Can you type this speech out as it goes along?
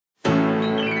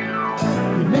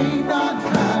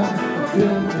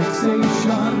film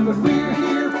fixation, but we're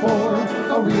here for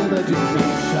a real education.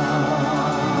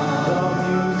 The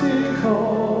musical.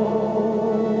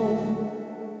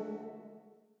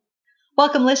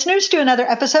 Welcome, listeners, to another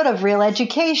episode of Real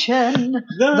Education.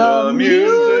 The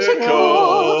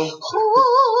musical.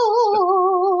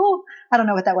 Ooh. I don't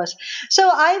know what that was. So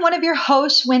I'm one of your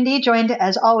hosts, Wendy, joined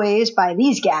as always by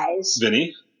these guys.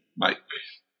 Vinny. Mike.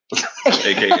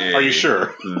 AKA. Are you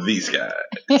sure? These guys.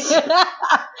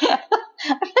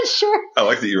 I'm not sure. I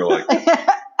like that you were like.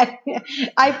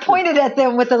 I pointed at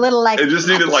them with a little like. It just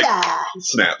needed like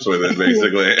snaps with it,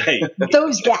 basically. Hey.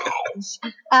 Those guys.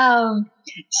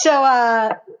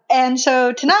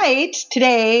 So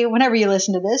today, whenever you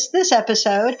listen to this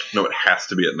episode. No, it has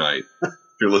to be at night. If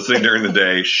you're listening during the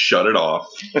day, shut it off.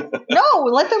 No,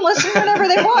 let them listen whenever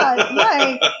they want.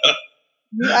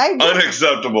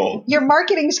 Unacceptable. Your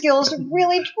marketing skills are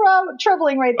really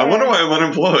troubling right there. I wonder why I'm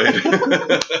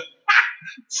unemployed.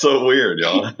 So weird,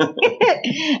 y'all.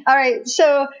 All right,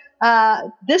 so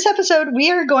this episode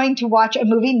we are going to watch a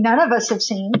movie none of us have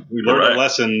seen. We learned a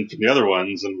lesson from the other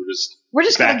ones, and we're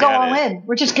just going to go all in.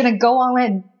 We're just going to go all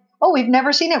in. Oh, we've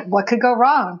never seen it. What could go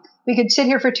wrong? We could sit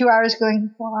here for 2 hours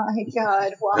going, why,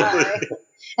 God, why?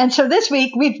 And so this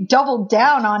week we've doubled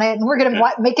down on it, and we're going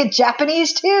to make it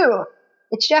Japanese too.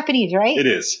 It's Japanese, right? It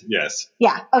is, yes.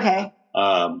 Yeah, okay.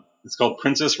 It's called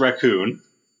Princess Raccoon,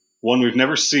 one we've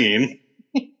never seen.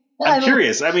 I'm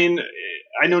curious. I mean,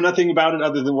 I know nothing about it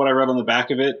other than what I read on the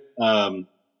back of it.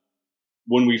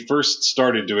 When we first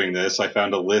started doing this, I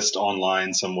found a list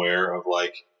online somewhere of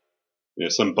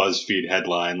some BuzzFeed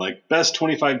headline, like best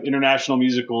 25 international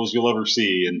musicals you'll ever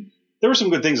see. And there were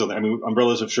some good things on there. I mean,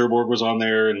 Umbrellas of Cherbourg was on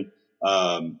there, and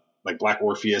like Black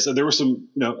Orpheus. And there were some,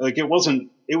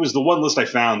 it was the one list I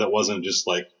found that wasn't just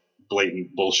like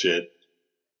blatant bullshit.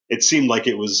 It seemed like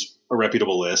it was a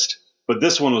reputable list. But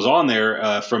this one was on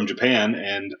there from Japan,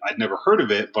 and I'd never heard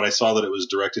of it, but I saw that it was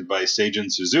directed by Seijun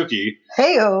Suzuki.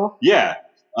 Hey-o. Yeah.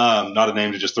 Not a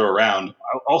name to just throw around.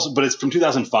 Also, but it's from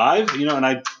 2005, and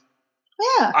I'm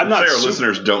not sure our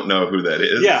listeners don't know who that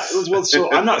is. Yeah.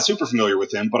 So I'm not super familiar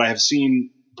with him, but I have seen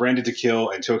Branded to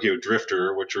Kill and Tokyo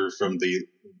Drifter, which are from the,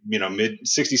 mid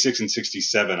 66 and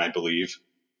 67, I believe.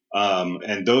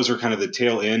 And those are kind of the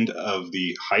tail end of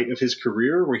the height of his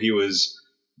career, where he was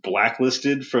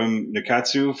blacklisted from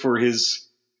Nikatsu for his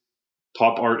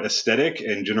pop art aesthetic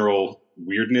and general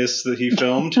weirdness that he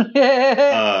filmed.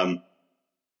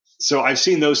 So I've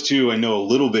seen those two. I know a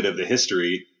little bit of the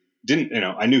history.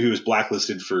 I knew he was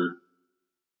blacklisted for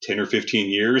 10 or 15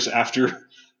 years after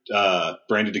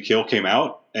Branded to Kill came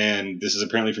out. And this is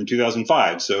apparently from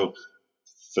 2005. So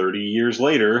 30 years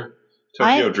later.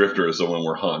 Tokyo Drifter is the one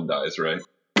where Han dies, right?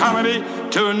 Comedy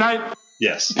tonight.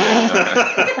 Yes.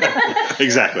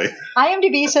 Exactly.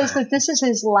 IMDb says that this is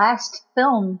his last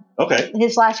film. Okay.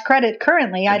 His last credit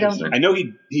currently. I know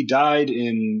he died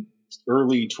in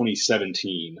early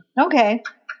 2017. Okay.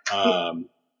 But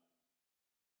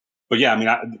yeah, I mean,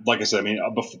 like I said,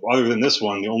 other than this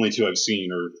one, the only two I've seen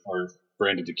are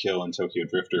Branded to Kill and Tokyo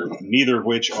Drifter, neither of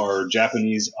which are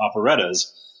Japanese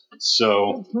operettas.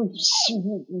 So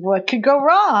what could go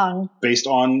wrong? Based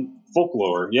on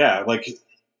folklore, yeah,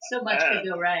 so much could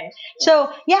go right.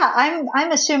 So yeah,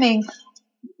 I'm assuming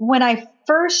when I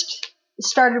first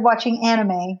started watching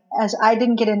anime, as I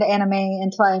didn't get into anime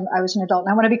until I was an adult.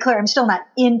 And I want to be clear, I'm still not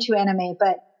into anime,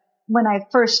 but when I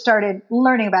first started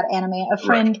learning about anime, a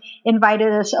friend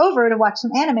invited us over to watch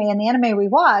some anime, and the anime we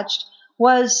watched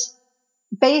was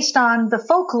based on the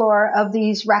folklore of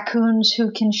these raccoons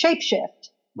who can shapeshift.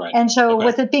 Right. And so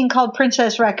with it being called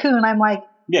Princess Raccoon, I'm like,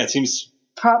 yeah, it seems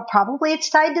probably it's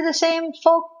tied to the same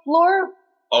folklore.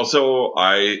 Also,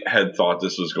 I had thought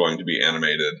this was going to be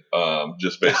animated,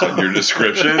 just based on your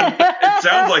description. It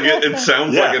sounds like it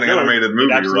sounds like an animated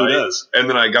movie, right? Does. And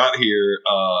then I got here,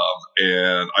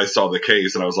 and I saw the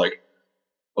case, and I was like,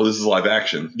 "Oh, this is live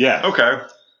action." Yeah. Okay.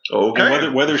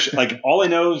 And whether all I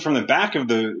know from the back of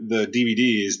the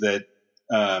DVD is that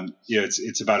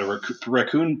it's about a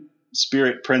raccoon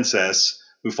spirit princess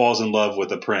who falls in love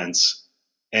with a prince.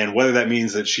 And whether that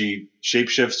means that she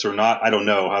shapeshifts or not, I don't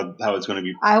know how it's going to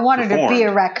be. I want her to be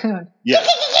a raccoon. Yeah.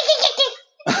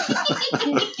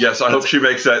 Yes, I hope she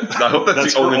makes that. I hope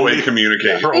that's the only way to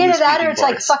communicate. Either that or it's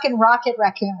like fucking Rocket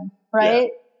Raccoon, right? Yeah.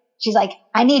 She's like,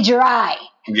 I need your eye.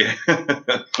 Yeah.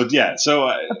 But yeah, so.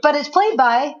 But it's played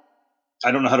by.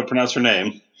 I don't know how to pronounce her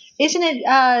name. Isn't it?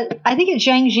 I think it's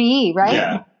Zhang Ji, right?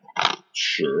 Yeah.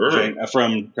 Sure.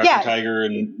 From Crouching Tiger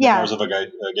and Mars of a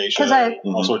Geisha,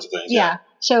 all sorts of things. Yeah.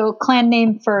 So clan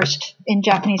name first in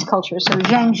Japanese culture. So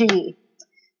Zhang Ji.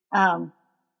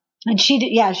 And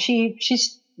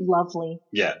she's lovely.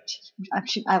 Yeah.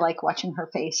 I like watching her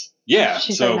face. Yeah.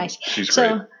 She's so very nice. She's great.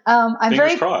 So I'm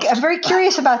Fingers very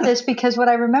curious about this because what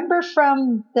I remember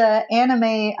from the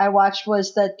anime I watched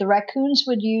was that the raccoons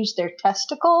would use their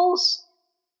testicles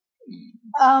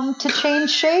to change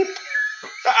shape.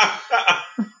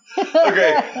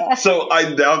 Okay, so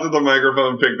I doubt that the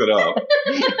microphone picked it up.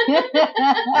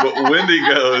 But Wendy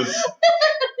goes,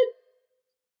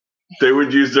 they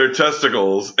would use their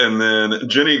testicles, and then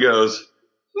Jenny goes,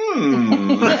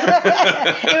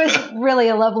 It was really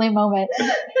a lovely moment.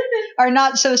 Our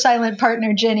not so silent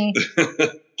partner Jenny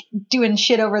doing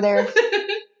shit over there,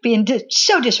 being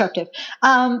so disruptive.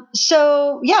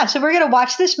 So we're gonna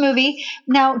watch this movie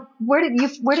now. Where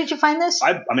did you find this?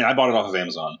 I bought it off of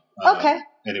Amazon. Okay.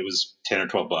 And it was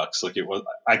 $10 or $12. Like it was,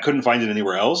 I couldn't find it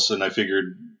anywhere else, and I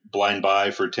figured blind buy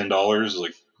for $10.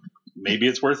 Like maybe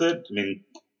it's worth it. I mean,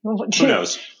 who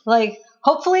knows? Like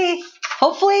hopefully,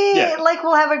 like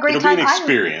we'll have a great It'll time. Be an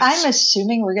experience. I'm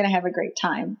assuming we're gonna have a great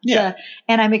time. Yeah.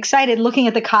 And I'm excited. Looking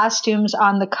at the costumes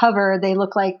on the cover, they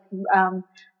look like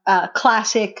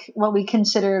classic, what we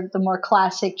consider the more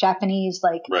classic Japanese,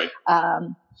 like right.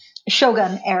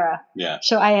 Shogun era. Yeah.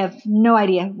 So I have no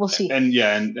idea. We'll see. And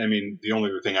I mean, the only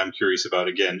thing I'm curious about,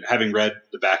 again, having read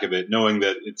the back of it, knowing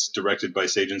that it's directed by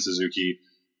Seijun Suzuki,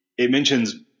 it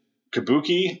mentions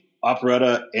kabuki,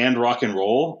 operetta, and rock and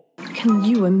roll. Can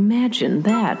you imagine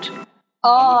that?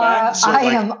 Oh, So,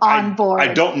 I am on board.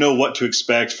 I don't know what to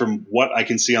expect from what I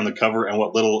can see on the cover and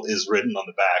what little is written on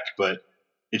the back, but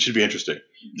it should be interesting.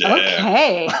 Yeah.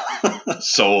 Okay.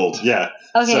 Sold. Yeah.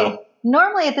 Okay. So,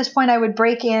 normally at this point I would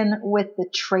break in with the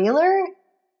trailer.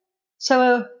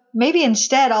 So maybe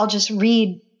instead I'll just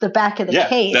read the back of the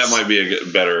case. That might be a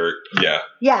better,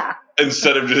 Yeah.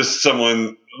 Instead of just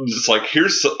someone just like,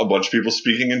 here's a bunch of people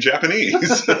speaking in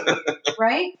Japanese.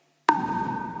 Right?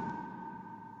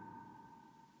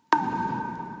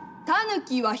 タヌ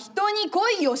キは人に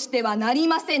恋をしてはなり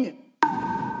ませぬ。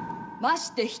ま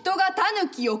して人がタヌ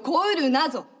キをこうるな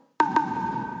ぞ。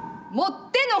も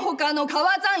ってのほかの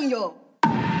川山よ。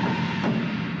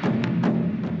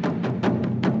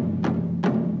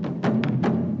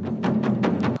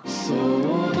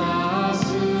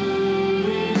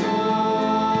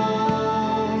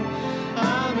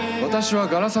私は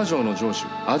ガラサ城の城主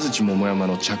安土桃山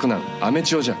の嫡男アメ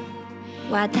チオじゃ。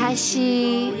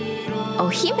私お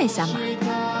姫様。い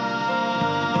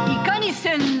かに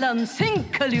戦乱戦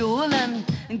火両乱。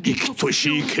生きとし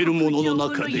生けるものの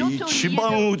中で一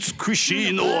番美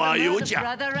しいのは世じ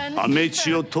ゃ。アメ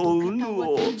チオとウヌ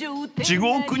を地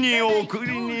獄に送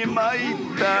りに参っ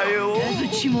たよ。安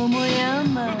土桃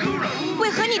山。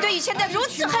为何你对以前的如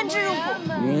此恨之入骨？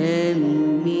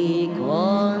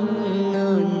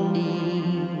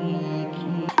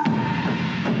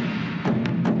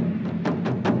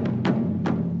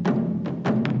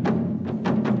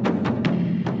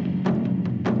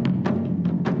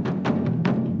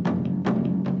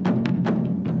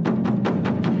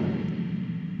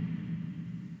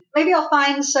 Maybe I'll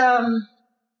find some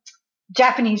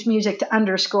Japanese music to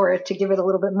underscore it to give it a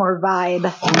little bit more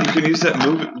vibe. Oh, you can use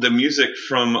the music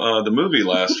from the movie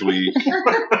last week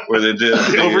where they did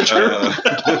the Overture.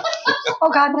 Oh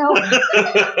God, no!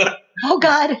 Oh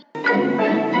God!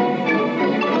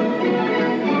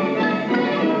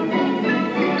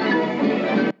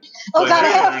 Oh God, I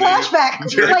had a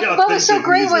flashback. Like what was so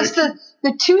great was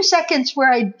the 2 seconds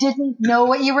where I didn't know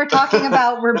what you were talking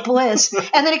about were bliss,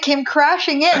 and then it came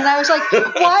crashing in, and I was like,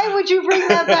 "Why would you bring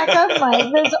that back up,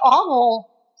 Mike? That's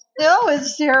awful. No,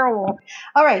 it's terrible."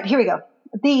 All right, here we go.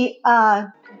 The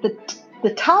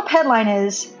top headline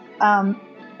is,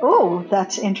 oh,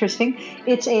 that's interesting.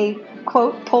 It's a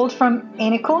quote pulled from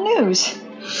Anicle News.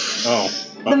 oh.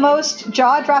 The most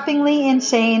jaw-droppingly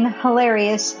insane,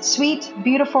 hilarious, sweet,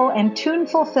 beautiful, and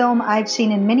tuneful film I've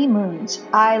seen in many moons.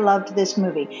 I loved this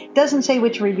movie. It doesn't say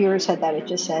which reviewer said that. It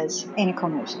just says Anicle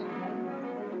News.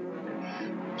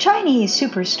 Chinese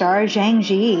superstar Zhang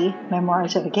Ji,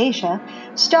 Memoirs of a Geisha,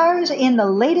 stars in the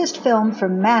latest film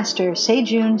from master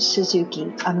Seijun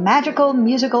Suzuki, a magical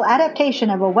musical adaptation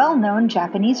of a well-known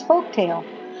Japanese folktale.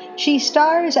 She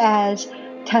stars as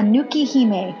Tanuki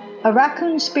Hime, a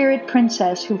raccoon spirit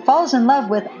princess who falls in love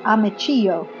with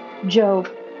Amichiyo, Joe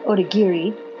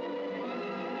Odagiri,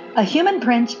 a human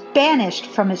prince banished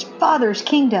from his father's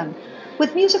kingdom,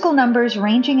 with musical numbers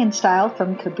ranging in style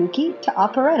from kabuki to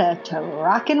operetta to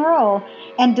rock and roll,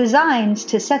 and designs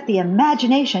to set the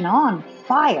imagination on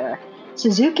fire.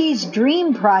 Suzuki's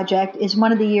dream project is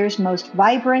one of the year's most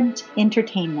vibrant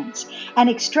entertainments, an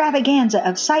extravaganza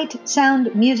of sight,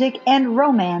 sound, music, and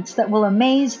romance that will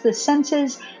amaze the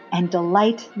senses and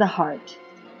delight the heart.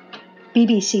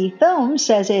 BBC Film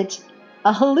says it's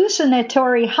a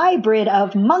hallucinatory hybrid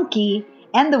of Monkey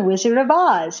and The Wizard of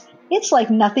Oz. It's like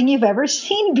nothing you've ever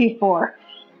seen before.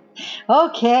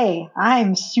 Okay,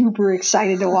 I'm super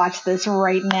excited to watch this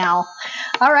right now.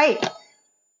 All right.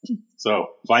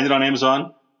 So, find it on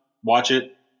Amazon, watch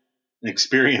it,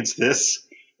 experience this,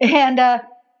 and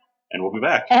we'll be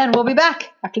back. And we'll be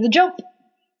back after the jump.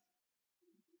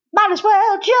 Might as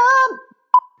well jump.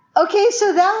 Okay,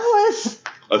 so that was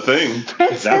a thing.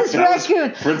 Princess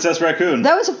Raccoon. Princess Raccoon.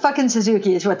 That was a fucking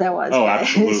Suzuki is what that was. Oh, guys.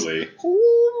 absolutely.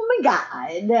 Oh, my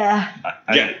God. Yeah,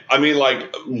 I mean,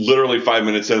 like, literally 5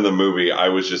 minutes into the movie, I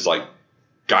was just like,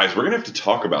 guys, we're going to have to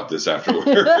talk about this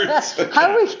afterwards.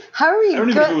 How are we I don't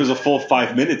even know if it was a full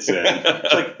 5 minutes in.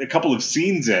 It's like a couple of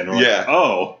scenes in. Yeah.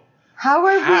 Like, How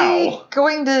are we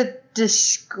going to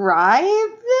describe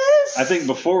this? I think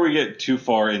before we get too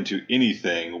far into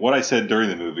anything, what I said during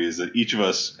the movie is that each of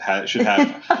us should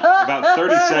have about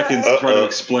 30 seconds to try to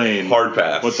explain hard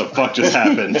pass. What the fuck just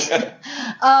happened.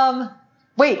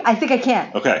 Wait, I think I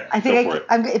can. Okay, I think go for it.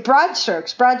 I'm broad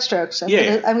strokes. I'm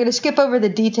going to skip over the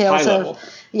details High level.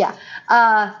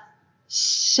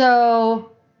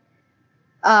 So,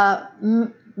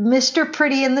 Mr.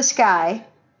 Pretty in the Sky.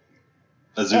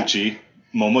 Azuchi.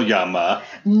 Momoyama.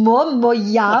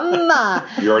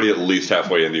 You're already at least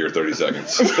halfway into your 30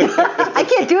 seconds. I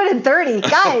can't do it in 30.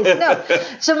 Guys, no.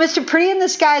 So Mr. Pretty in the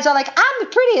Sky is all like, I'm the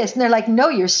prettiest. And they're like, no,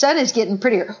 your son is getting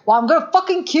prettier. Well, I'm going to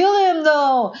fucking kill him,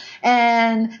 though.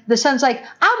 And the son's like,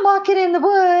 I'm walking in the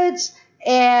woods.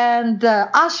 And the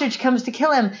ostrich comes to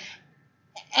kill him.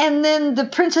 And then the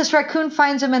Princess Raccoon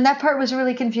finds him. And that part was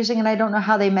really confusing. And I don't know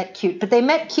how they met cute. But they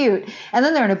met cute. And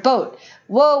then they're in a boat.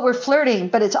 Whoa, we're flirting,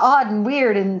 but it's odd and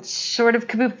weird and sort of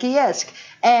kabuki-esque.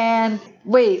 And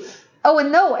wait,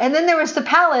 and then there was the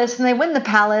palace, and they win the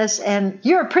palace, and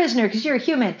you're a prisoner because you're a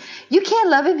human. You can't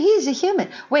love him, he's a human.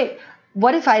 Wait,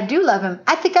 what if I do love him?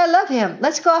 I think I love him.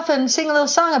 Let's go off and sing a little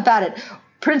song about it.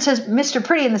 Mr.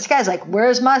 Pretty in the Sky is like,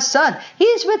 where's my son?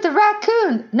 He's with the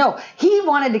raccoon. No, he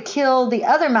wanted to kill the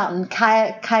other mountain,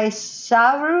 Kairasu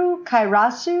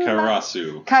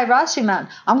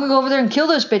Mountain. I'm going to go over there and kill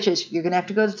those bitches. You're going to have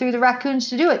to go through the raccoons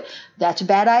to do it. That's a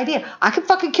bad idea. I can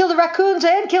fucking kill the raccoons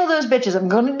and kill those bitches. I'm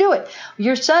going to do it.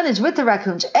 Your son is with the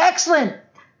raccoons. Excellent.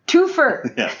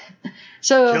 Twofer. Yeah.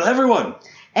 So kill everyone.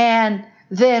 And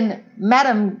then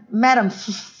Madam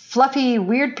Fluffy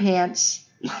Weird Pants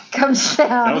comes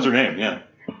down. That was her name, yeah.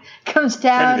 Comes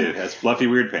down. Credited as Fluffy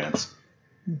Weird Pants.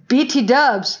 BT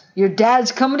Dubs, your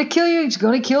dad's coming to kill you. He's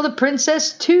going to kill the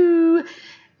princess too.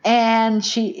 And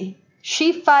she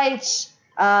fights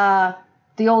the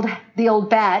old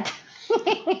bat,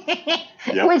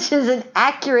 yep. Which is an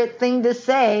accurate thing to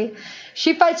say.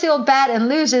 She fights the old bat and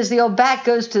loses. The old bat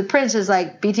goes to the princess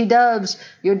like, BT Dubs,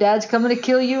 your dad's coming to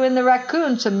kill you and the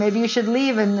raccoon, so maybe you should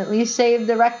leave and at least save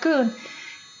the raccoon.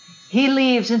 He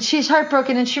leaves, and she's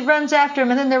heartbroken, and she runs after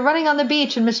him, and then they're running on the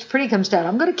beach, and Mr. Pretty comes down.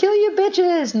 I'm going to kill you,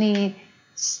 bitches. And he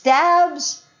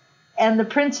stabs, and the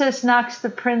princess knocks the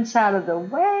prince out of the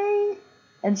way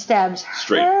and stabs her.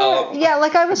 Straight up. Yeah,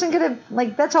 like I wasn't going to,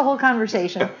 like, that's a whole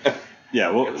conversation.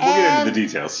 Yeah, we'll get into the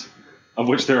details, of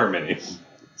which there are many.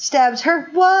 Stabs her.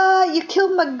 What? You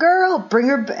killed my girl. Bring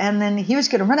her. And then he was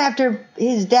going to run after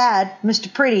his dad,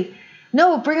 Mr. Pretty.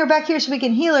 No, bring her back here so we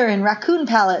can heal her in Raccoon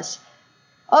Palace.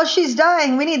 Oh, she's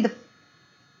dying. We need the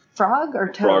frog or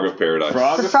toad? Frog of Paradise.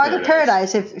 The frog of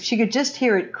Paradise. If she could just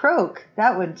hear it croak,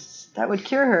 that would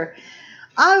cure her.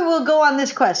 I will go on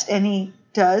this quest. And he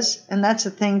does. And that's a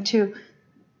thing, too.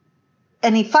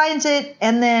 And he finds it.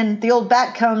 And then the old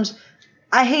bat comes.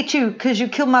 I hate you because you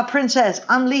killed my princess.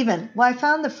 I'm leaving. Well, I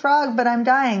found the frog, but I'm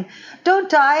dying. Don't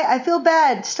die. I feel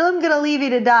bad. Still, I'm going to leave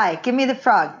you to die. Give me the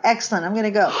frog. Excellent. I'm going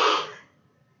to go.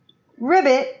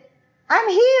 Ribbit, I'm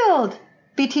healed.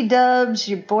 BT Dubs,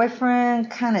 your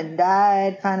boyfriend kind of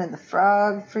died finding the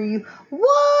frog for you.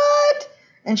 What?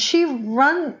 And she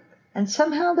run, and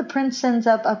somehow the prince ends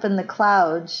up in the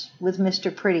clouds with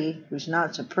Mr. Pretty, who's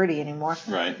not so pretty anymore.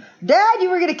 Right. Dad, you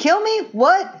were going to kill me?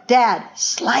 What? Dad,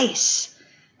 slice.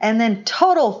 And then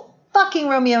total fucking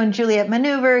Romeo and Juliet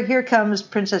maneuver. Here comes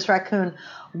Princess Raccoon.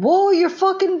 Whoa, you're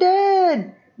fucking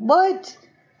dead. What?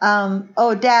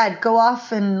 Dad, go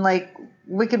off and like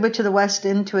Wicked Witch of the West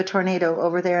into a tornado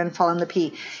over there and fall in the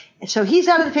pea. So he's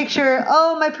out of the picture.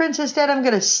 Oh, my princess dead. I'm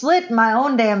going to slit my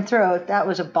own damn throat. That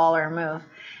was a baller move.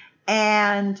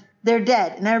 And they're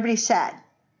dead and everybody's sad.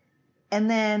 And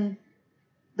then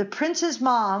the prince's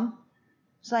mom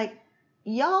is like,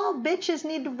 y'all bitches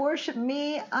need to worship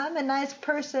me. I'm a nice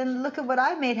person. Look at what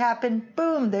I made happen.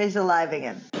 Boom, there's alive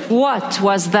again. What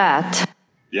was that?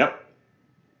 Yep.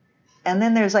 And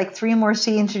then there's like 3 more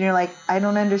scenes, and you're like, I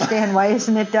don't understand. Why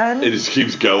isn't it done? It just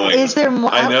keeps going. Is there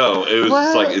more? I know. It was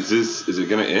just like, is it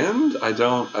going to end? I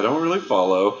don't really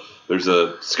follow. There's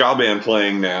a ska band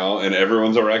playing now, and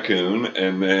everyone's a raccoon.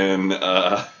 And then,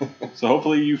 so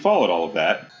hopefully you followed all of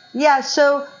that. Yeah.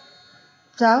 So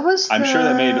that was. I'm sure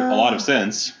that made a lot of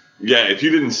sense. Yeah. If you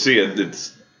didn't see it,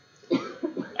 it's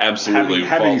absolutely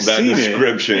having that seen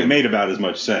description. It made about as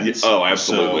much sense. Oh,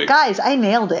 absolutely. So, guys, I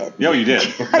nailed it. No, you did.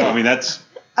 No, I mean, that's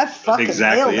I fucking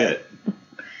exactly nailed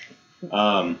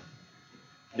it.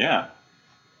 Yeah.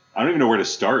 I don't even know where to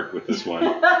start with this one.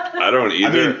 I don't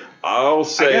either. I mean, I'll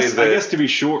say I guess to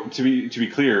be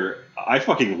clear, I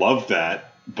fucking loved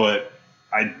that, but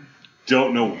I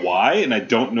don't know why, and I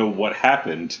don't know what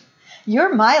happened.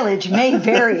 Your mileage may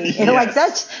vary. Yes. Like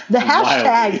that's the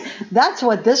hashtag. Mildly. That's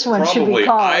what this one should be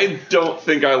called. I don't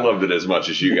think I loved it as much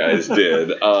as you guys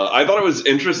did. I thought it was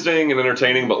interesting and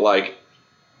entertaining, but like,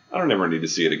 I don't ever need to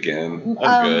see it again.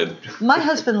 I'm good. My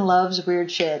husband loves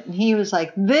weird shit, and he was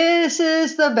like, "This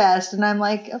is the best," and I'm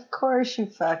like, "Of course you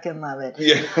fucking love it."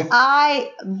 Yeah.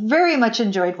 I very much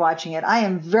enjoyed watching it. I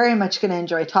am very much going to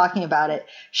enjoy talking about it.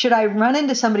 Should I run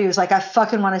into somebody who's like, "I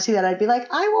fucking want to see that," I'd be like,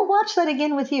 "I will watch that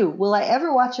again with you." Will I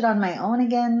ever watch it on my own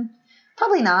again?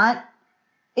 Probably not.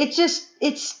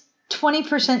 It's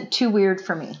 20% too weird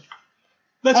for me.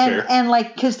 That's fair. And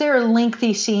like, because there are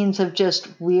lengthy scenes of just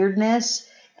weirdness.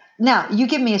 Now, you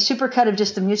give me a supercut of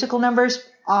just the musical numbers,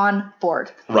 on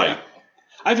board. Right.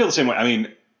 I feel the same way. I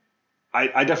mean,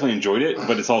 I definitely enjoyed it,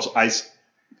 but it's also,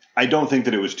 I don't think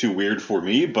that it was too weird for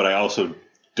me, but I also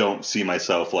don't see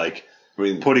myself like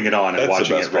putting it on and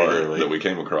watching it regularly. That we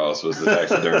came across was the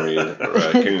taxidermied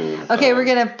raccoon. Okay, we're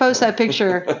going to post that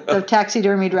picture of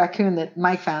taxidermied raccoon that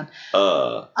Mike found.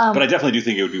 But I definitely do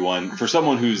think it would be one for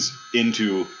someone who's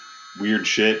into weird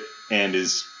shit and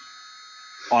is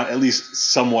at least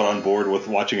somewhat on board with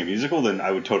watching a musical. Then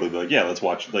I would totally be like, yeah, let's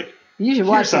watch. Like, you should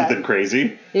watch something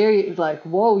crazy. You're like,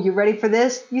 whoa, you ready for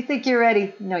this? You think you're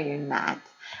ready? No, you're not.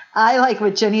 I like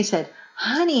what Jenny said.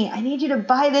 Honey, I need you to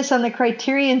buy this on the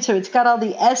Criterion so it's got all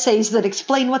the essays that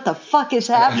explain what the fuck is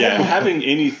happening. Yeah, having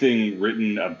anything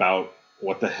written about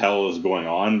what the hell is going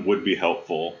on would be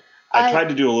helpful. I tried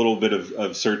to do a little bit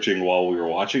of searching while we were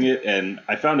watching it, and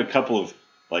I found a couple of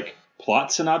like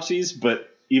plot synopses, but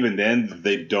even then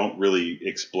they don't really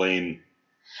explain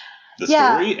the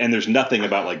story, and there's nothing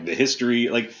about like the history.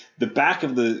 Like the back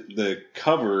of the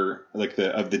cover, like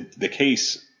the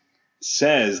case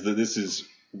says that this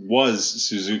was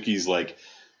Suzuki's like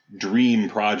dream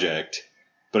project,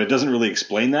 but it doesn't really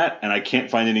explain that, and I can't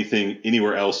find anything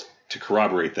anywhere else to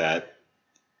corroborate that.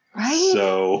 Right.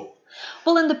 So,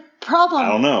 well, and the problem, I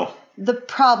don't know. The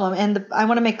problem, and I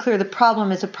want to make clear, the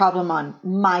problem is a problem on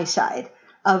my side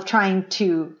of trying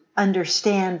to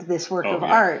understand this work of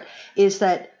art, is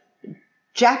that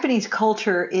Japanese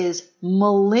culture is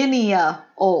millennia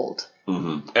old.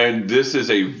 Mm-hmm. And this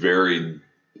is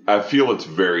I feel it's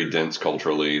very dense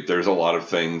culturally. There's a lot of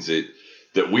things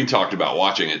that we talked about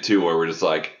watching it too, where we're just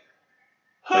like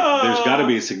there's got to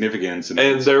be a significance.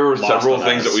 And there were several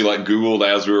things that we like Googled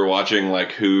as we were watching,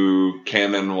 like who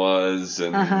Kamen was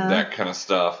and that kind of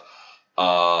stuff.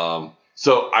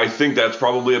 So I think that's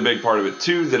probably a big part of it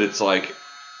too, that it's like,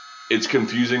 it's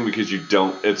confusing because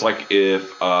it's like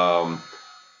if, I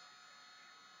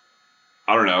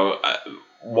don't know,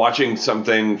 watching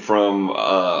something from,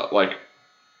 like,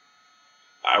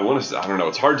 I don't know.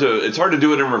 It's hard to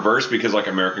do it in reverse because like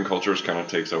American culture kind of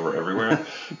takes over everywhere.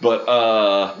 But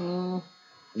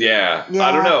yeah,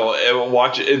 I don't know.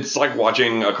 It's like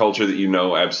watching a culture that you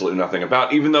know absolutely nothing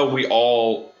about. Even though we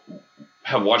all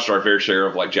have watched our fair share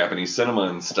of like Japanese cinema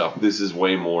and stuff, this is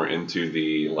way more into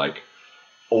the like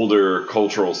older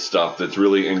cultural stuff that's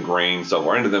really ingrained so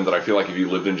far into them that I feel like if you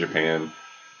lived in Japan,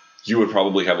 you would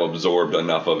probably have absorbed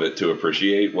enough of it to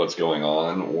appreciate what's going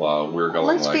on while we're going.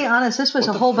 Let's be honest, this was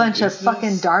a whole bunch of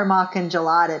fucking Darmok and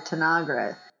Gelada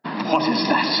Tanagra. What is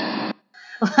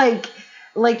that?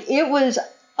 Like it was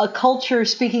a culture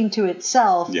speaking to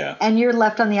itself, and you're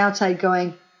left on the outside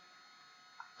going,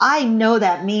 I know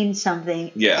that means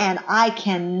something, and I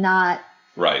cannot.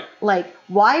 Right. Like,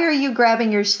 why are you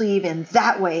grabbing your sleeve in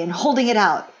that way and holding it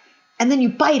out, and then you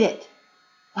bite it?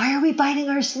 Why are we biting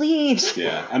our sleeves?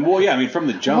 Yeah, and I mean, from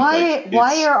the jump,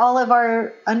 why are all of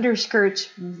our underskirts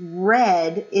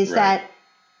red?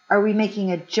 Are we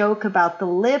making a joke about the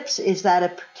lips? Is that a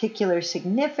particular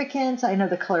significance? I know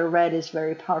the color red is a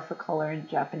very powerful color in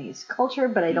Japanese culture,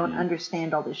 but I don't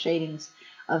understand all the shadings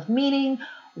of meaning.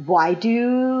 Why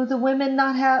do some of the women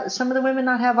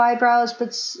not have eyebrows,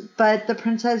 but the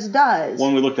princess does?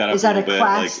 When we looked that up is that a little a bit,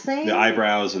 class like thing? the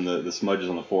eyebrows and the smudges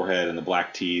on the forehead and the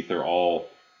black teeth are all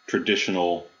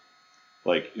traditional,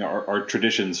 like, you know, are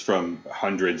traditions from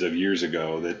hundreds of years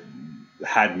ago that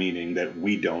had meaning that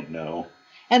we don't know.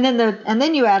 And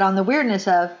then you add on the weirdness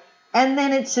of, and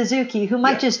then it's Suzuki, who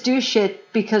might just do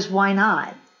shit because why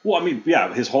not? Well, I mean,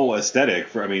 yeah, his whole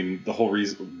aesthetic. The whole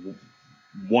reason.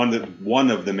 One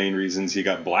of the main reasons he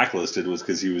got blacklisted was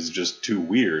because he was just too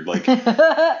weird. Like,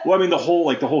 well, I mean, the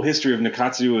whole history of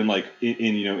Nikkatsu and like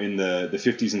in the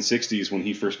 50s and 60s when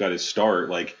he first got his start,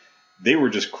 like they were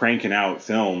just cranking out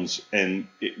films,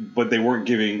 but they weren't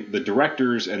giving the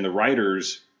directors and the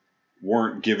writers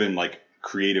weren't given like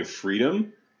creative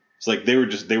freedom. It's like they were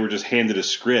just handed a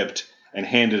script and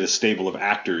handed a stable of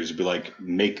actors to be like,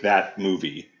 make that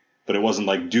movie. But it wasn't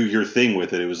like, do your thing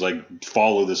with it. It was like,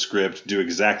 follow the script, do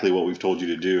exactly what we've told you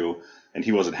to do. And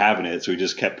he wasn't having it. So he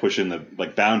just kept pushing the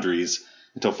like boundaries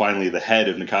until finally the head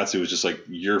of Nikkatsu was just like,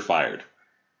 you're fired.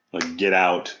 Like, get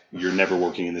out. You're never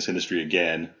working in this industry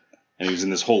again. And he was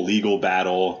in this whole legal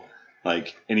battle.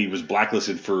 Like, and he was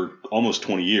blacklisted for almost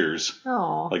 20 years.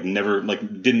 Oh. Like, never, like,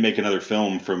 didn't make another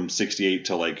film from 68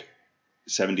 to like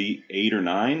 78 or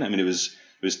 9. I mean, it was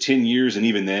 10 years, and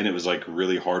even then it was like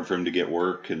really hard for him to get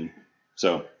work. And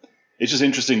so it's just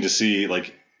interesting to see,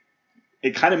 like,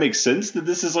 it kind of makes sense that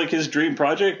this is like his dream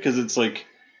project, because it's like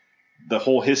the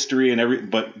whole history and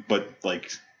but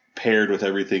like paired with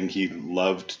everything he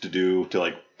loved to do to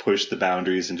like push the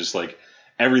boundaries, and just like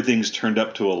everything's turned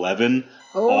up to 11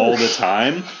 all the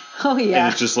time. Oh yeah.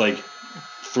 And it's just like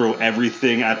throw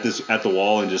everything at the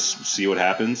wall and just see what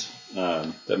happens.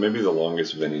 That may be the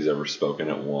longest Vinny's ever spoken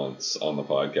at once on the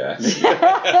podcast.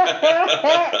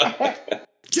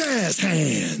 Jazz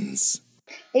hands.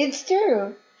 It's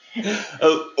true.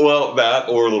 Well, that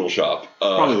or Little Shop.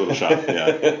 Probably Little Shop,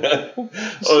 yeah.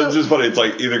 It's just funny. It's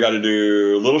like either got to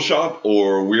do Little Shop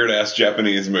or weird ass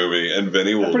Japanese movie, and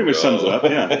Vinny will. That pretty much sums it up,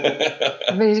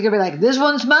 yeah. Vinny's gonna be like, "This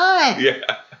one's mine. Yeah.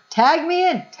 Tag me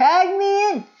in.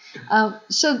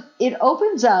 So it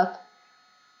opens up.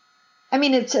 I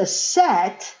mean, it's a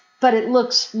set, but it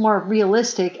looks more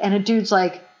realistic. And a dude's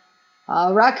like,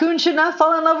 a raccoon should not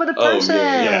fall in love with a person.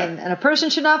 And a person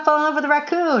should not fall in love with a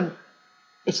raccoon.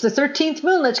 It's the 13th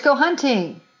moon. Let's go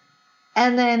hunting.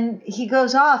 And then he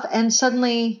goes off, and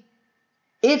suddenly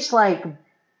it's like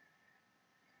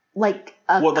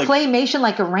claymation,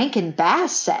 like a Rankin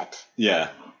Bass set.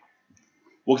 Yeah.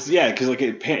 Well, because like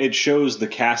it shows the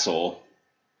castle,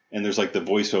 and there's like the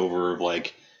voiceover of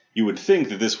like, you would think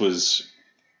that this was,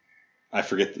 I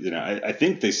forget, I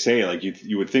think they say like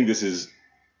you would think this is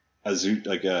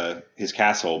his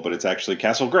castle, but it's actually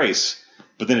Castle Grace.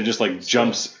 But then it just like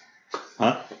jumps,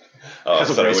 huh? Oh, I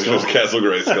thought it was Castle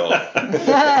Grayskull.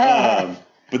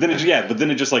 But then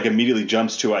it just like immediately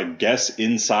jumps to, I guess,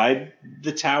 inside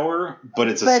the tower, but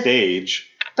it's a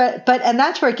stage. But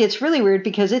that's where it gets really weird,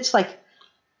 because it's like,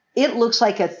 it looks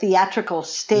like a theatrical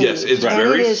stage. Yes, it's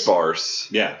very sparse.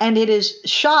 Yeah. And it is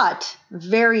shot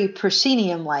very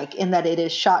proscenium-like, in that it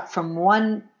is shot from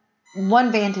one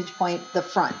vantage point, the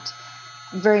front.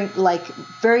 Very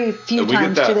few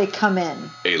times do they come in.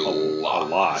 A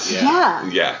lot.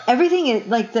 Yeah. Everything,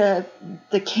 like the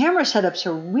camera setups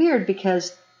are weird,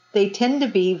 because they tend to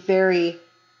be very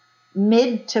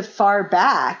mid to far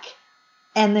back,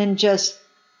 and then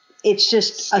it's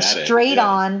just static, a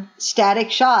straight-on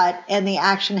static shot, and the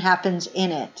action happens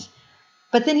in it.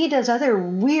 But then he does other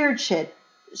weird shit.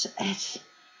 So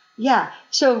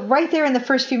right there in the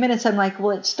first few minutes, I'm like,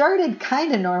 well, it started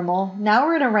kind of normal. Now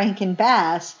we're in a Rankin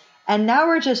Bass, and now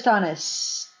we're just on a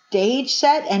stage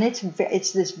set, and it's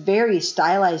this very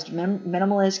stylized,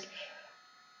 minimalist.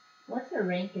 What's a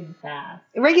Rankin Bass?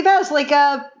 Rankin Bass, like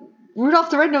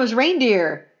Rudolph the Red-Nosed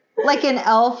Reindeer. Like in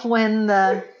Elf, when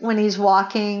he's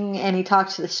walking and he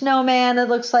talks to the snowman, it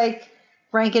looks like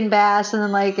Rankin Bass, and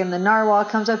then and the narwhal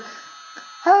comes up.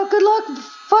 Oh, good luck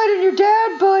fighting your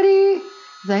dad, buddy.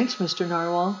 Thanks, Mr.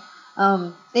 Narwhal.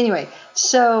 Anyway,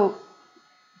 so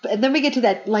and then we get to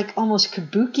that like almost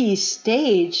kabuki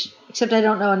stage, except I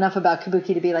don't know enough about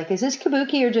kabuki to be like, is this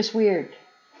kabuki or just weird?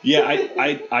 Yeah,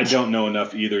 I don't know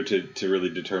enough either to really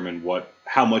determine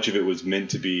how much of it was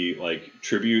meant to be like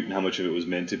tribute and how much of it was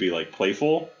meant to be like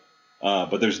playful.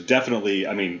 But there's definitely,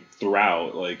 I mean,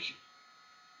 throughout like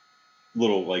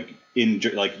little like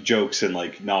jokes and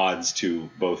like nods to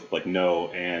both like No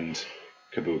and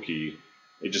kabuki.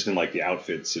 It just in like the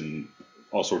outfits and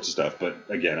all sorts of stuff. But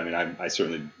again, I mean, I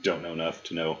certainly don't know enough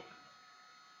to know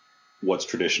what's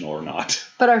traditional or not.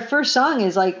 But our first song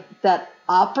is like that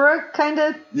opera kind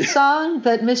of song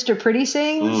that Mr. Pretty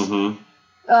sings.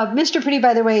 Mr. Pretty,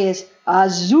 by the way, is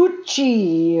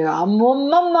Azuchi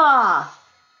Yamomama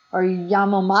or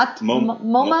Yamomat Moma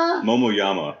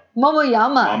Momoyama.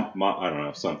 Momoyama. I don't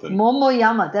know, something.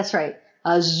 Momoyama, that's right.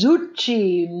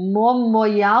 Azuchi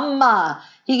Momoyama.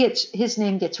 His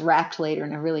name gets rapped later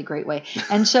in a really great way.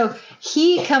 And so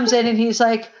he comes in and he's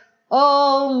like,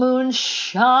 "Oh, moon,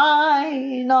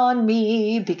 shine on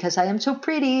me because I am so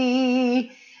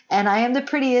pretty and I am the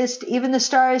prettiest. Even the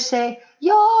stars say,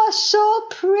 you're so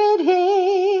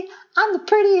pretty. I'm the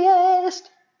prettiest."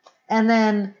 And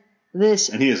then this.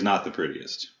 And he is not the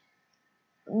prettiest.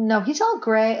 No, he's all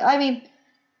gray. I mean,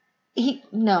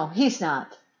 he's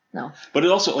not. No. But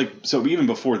it also, so even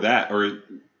before that, or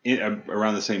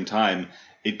around the same time,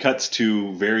 it cuts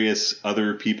to various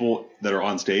other people that are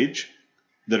on stage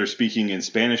that are speaking in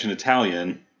Spanish and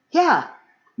Italian. Yeah.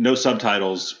 No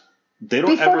subtitles. They don't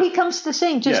Before he comes to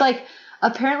sing, just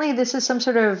apparently this is some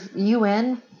sort of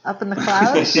UN up in the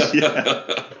clouds.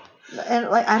 And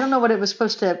I don't know what it was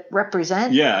supposed to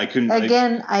represent. Yeah, I couldn't.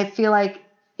 Again, I feel like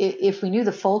if we knew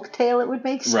the folk tale, it would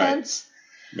make sense.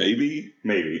 Maybe.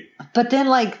 But then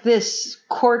this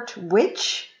court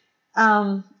witch,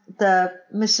 the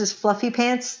Mrs. Fluffy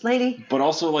Pants lady. But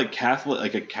also a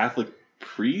Catholic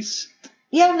priest.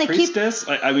 Yeah, and they priestess?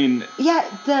 I mean. Yeah,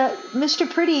 the Mr.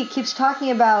 Pretty keeps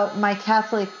talking about my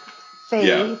Catholic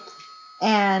faith,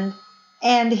 and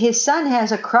his son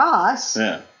has a cross.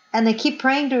 Yeah. And they keep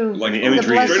praying to the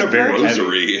imagery Blessed is very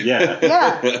rosary. Yeah.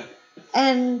 Yeah.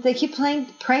 And they keep praying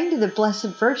to the Blessed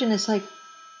Virgin. It's like,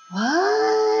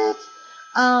 what?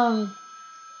 And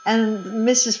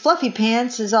Mrs. Fluffy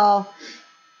Pants is all,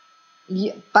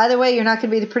 by the way, you're not going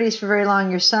to be the prettiest for very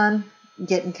long. Your son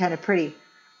getting kind of pretty.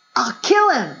 I'll kill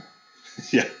him.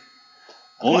 Yeah.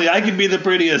 Only I can be the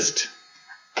prettiest.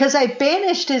 Because I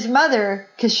banished his mother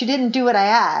because she didn't do what I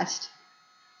asked.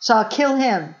 So I'll kill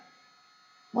him.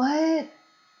 What?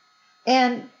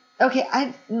 And, okay,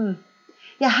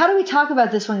 how do we talk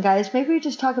about this one, guys? Maybe we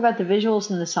just talk about the visuals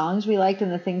and the songs we liked and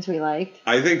the things we liked.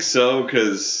 I think so,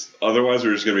 because otherwise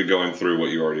we're just going to be going through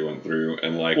what you already went through.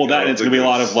 And well, that it's going to be a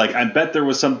lot of, I bet there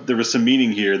was some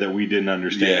meaning here that we didn't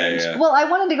understand. Yeah. Well, I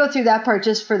wanted to go through that part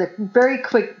just for the very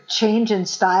quick change in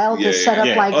style to set up,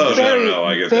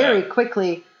 very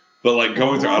quickly. But,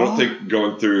 going through, I don't think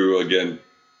going through, again,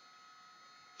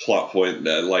 plot point,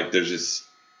 there's just...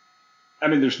 I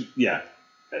mean, there's,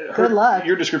 good luck.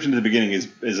 Your description at the beginning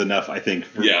is enough, I think,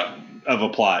 of a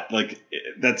plot.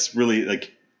 That's really,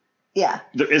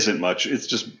 there isn't much. It's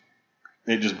just,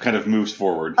 it just kind of moves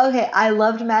forward. Okay, I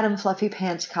loved Madame Fluffy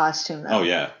Pants' costume, though. Oh,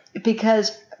 yeah.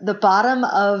 Because the bottom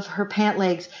of her pant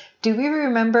legs, do we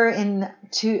remember in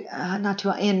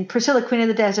Priscilla, Queen of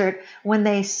the Desert, when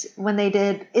they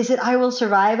did, is it I Will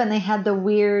Survive? And they had the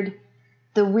weird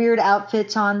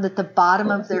outfits on that the bottom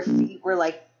of their feet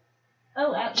were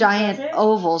giant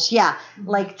ovals, giant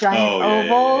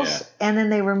ovals, yeah. And then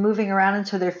they were moving around, and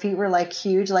so their feet were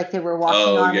huge, they were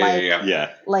walking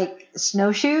on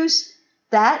snowshoes.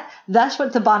 That's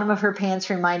what the bottom of her pants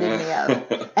reminded me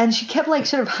of. And she kept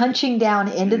sort of hunching down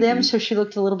into them, so she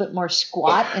looked a little bit more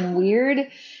squat and weird,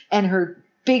 and her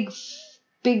big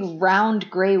round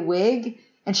gray wig.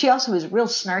 And she also was real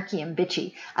snarky and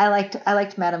bitchy. I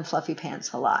liked Madame Fluffy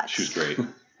Pants a lot. She was great.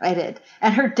 I did.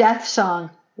 And her death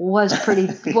song was pretty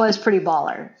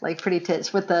baller, pretty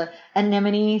tits, with the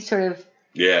anemone sort of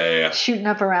shooting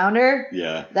up around her.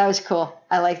 Yeah. That was cool.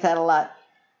 I like that a lot.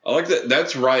 I like that.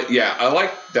 That's right. Yeah, I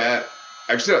like that.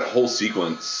 Actually, that whole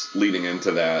sequence leading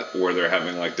into that where they're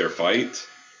having their fight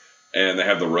and they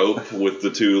have the rope with the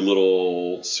two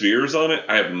little spheres on it.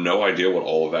 I have no idea what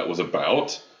all of that was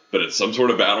about, but it's some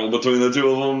sort of battle between the two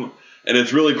of them. And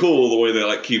it's really cool the way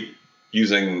they keep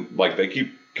using, they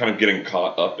keep kind of getting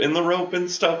caught up in the rope and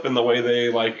stuff, and the way they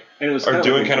are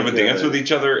doing kind of a dance with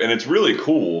each other, and it's really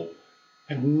cool.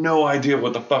 I have no idea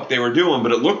what the fuck they were doing,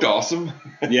 but it looked awesome.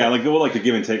 Yeah, the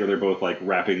give and take where they're both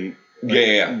wrapping,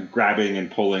 grabbing and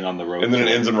pulling on the rope, and then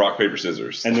it ends in rock paper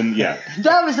scissors. And then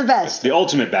that was the best. The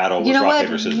ultimate battle was rock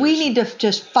paper scissors. We need to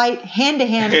just fight hand to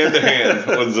hand. Hand to hand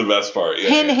was the best part. Yeah,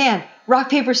 hand to hand.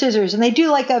 Rock, paper, scissors. And they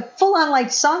do a full-on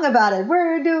song about it.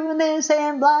 We're doing this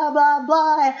and blah, blah,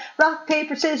 blah. Rock,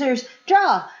 paper, scissors.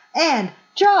 Draw and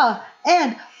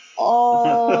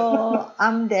oh,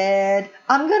 I'm dead.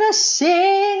 I'm going to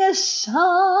sing a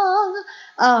song.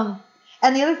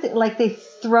 And the other thing, they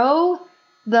throw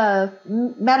the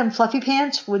Madame Fluffy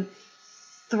Pants would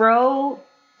throw,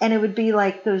 and it would be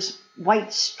those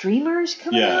white streamers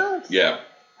coming out. Yeah.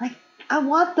 I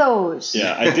want those.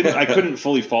 Yeah, I couldn't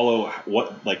fully follow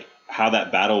how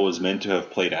that battle was meant to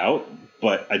have played out.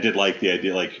 But I did like the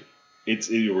idea, like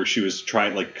where she was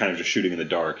trying, like kind of just shooting in the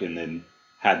dark, and then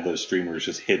had those streamers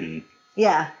just hidden.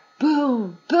 Yeah,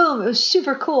 boom, boom. It was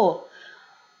super cool.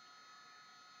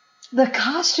 The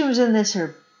costumes in this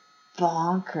are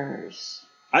bonkers.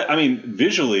 I mean,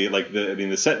 visually, like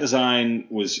the set design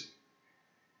was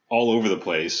all over the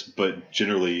place, but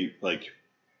generally like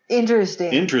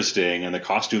interesting, and the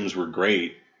costumes were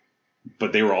great,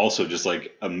 but they were also just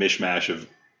like a mishmash of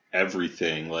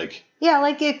everything. Like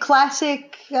like a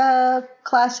classic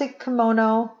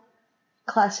kimono,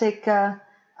 classic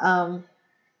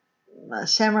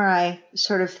samurai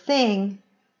sort of thing.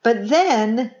 But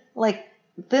then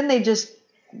they just,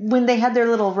 when they had their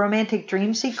little romantic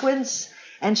dream sequence,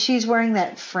 and she's wearing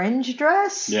that fringe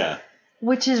dress. Yeah.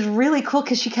 Which is really cool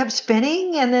because she kept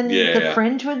spinning, and then the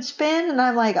fringe would spin, and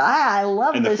I'm like, I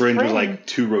love this. And the fringe was like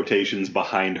 2 rotations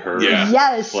behind her. Yeah.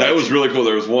 Yes. That was really cool.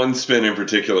 There was one spin in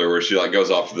particular where she like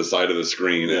goes off to the side of the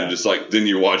screen, and just like then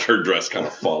you watch her dress kind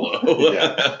of follow.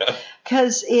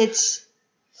 Because it's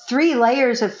 3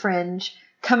 layers of fringe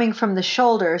coming from the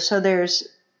shoulder, so there's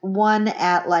one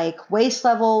at like waist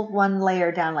level, 1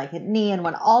 layer down like at knee, and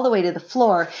one all the way to the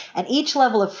floor. And each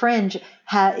level of fringe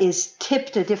is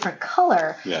tipped a different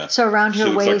color. Yeah. So around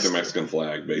her waist, looks like the Mexican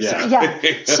flag, basically. Yeah.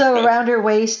 So around her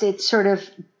waist, it's sort of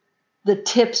the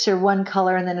tips are one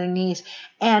color, and then her knees.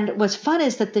 And what's fun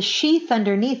is that the sheath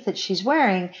underneath that she's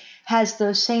wearing has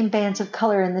those same bands of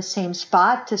color in the same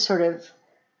spot to sort of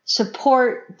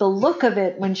support the look of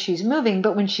it when she's moving,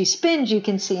 but when she spins, you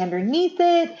can see underneath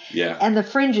it. Yeah. And the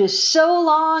fringe is so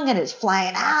long and it's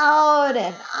flying out,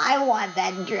 and I want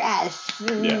that dress.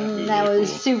 That was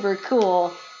cool. Super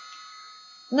cool.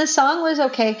 And the song was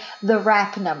okay. The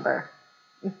rap number.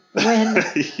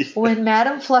 When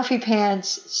Madam Fluffy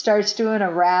Pants starts doing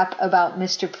a rap about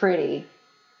Mr. Pretty.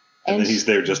 And then he's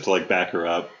there just to like back her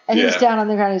up. And he's down on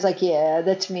the ground. He's like, yeah,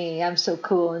 that's me. I'm so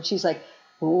cool. And she's like,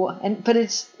 ooh. But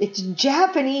it's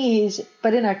Japanese,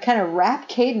 but in a kind of rap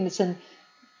cadence, and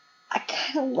I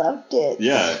kind of loved it.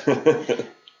 Yeah,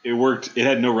 it worked. It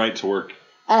had no right to work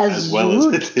as well as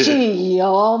it did.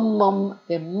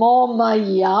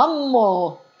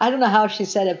 I don't know how she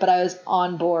said it, but I was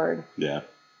on board. Yeah.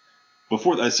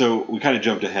 Before that, so we kind of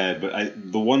jumped ahead,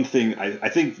 but the one thing I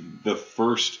think the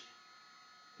first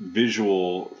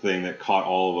visual thing that caught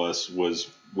all of us was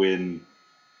when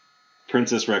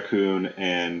Princess Raccoon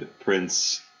and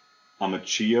Prince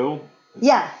Amachio.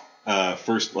 Yeah.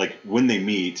 First, like when they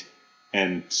meet,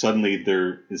 and suddenly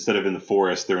they're, instead of in the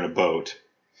forest, they're in a boat.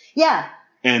 Yeah.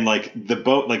 And like the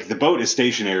boat is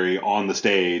stationary on the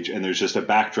stage, and there's just a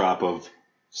backdrop of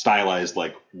stylized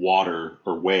like water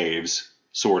or waves,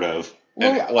 sort of.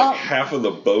 And like half of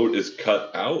the boat is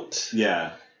cut out.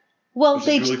 Yeah. Well,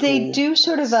 they do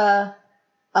sort of a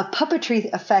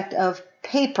puppetry effect of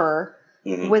paper.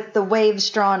 Mm-hmm. With the waves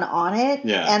drawn on it,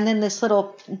 and then this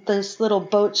little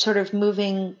boat sort of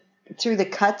moving through the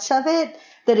cuts of it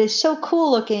that is so cool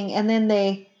looking, and then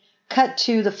they cut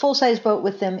to the full-size boat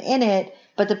with them in it,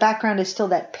 but the background is still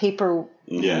that paper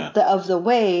of the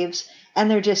waves, and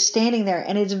they're just standing there,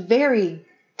 and it's very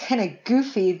kind of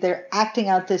goofy. They're acting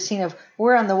out this scene of,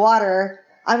 we're on the water,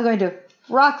 I'm going to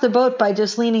rock the boat by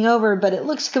just leaning over, but it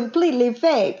looks completely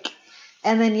fake.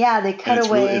 And then, they cut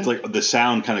away. Really, it's like the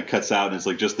sound kind of cuts out, and it's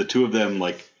like just the two of them,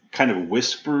 like kind of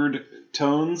whispered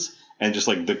tones, and just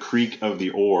like the creak of the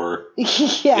oar.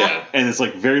 Yeah. And it's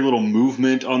like very little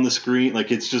movement on the screen.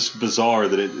 Like it's just bizarre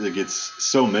that it gets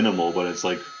so minimal, but it's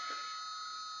like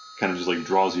kind of just like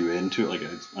draws you into it. Like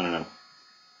I don't know.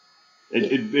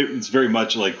 It's very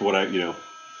much like what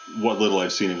what little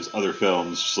I've seen in his other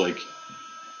films. Just like,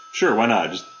 sure, why not?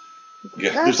 Just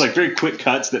there's like very quick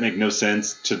cuts that make no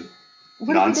sense to.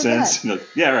 What nonsense.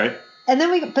 Yeah, right. And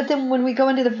then when we go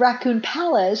into the Raccoon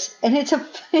Palace, and it's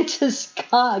a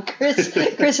ska.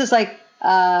 Chris is like,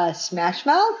 Smash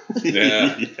Mouth?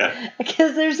 Yeah.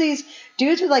 Because there's these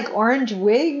dudes with like orange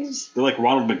wigs. They're like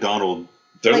Ronald McDonald.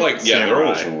 They're they're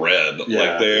almost red. Yeah.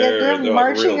 Like they're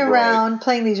marching like around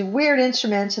playing these weird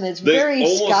instruments, and it's very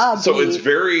ska. So it's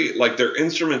very like their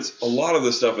instruments. A lot of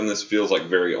the stuff in this feels like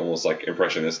very almost like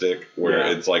impressionistic, where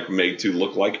it's like made to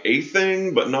look like a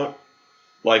thing, but not.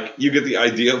 Like, you get the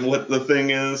idea of what the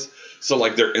thing is. So,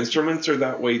 like, their instruments are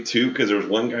that way, too, because there's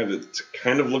one guy that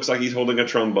kind of looks like he's holding a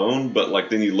trombone, but,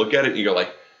 like, then you look at it and you go,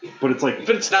 like, but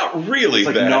it's not really it's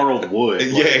like that. Gnarled wood.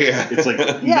 Yeah. It's like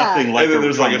nothing like and then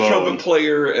there's trombone. like a trumpet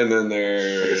player, and then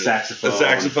there's like a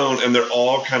saxophone, and they're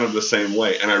all kind of the same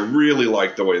way. And I really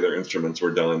like the way their instruments were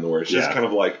done, where it's just kind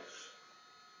of like,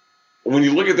 when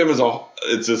you look at them as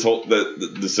it's this whole,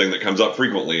 this thing that comes up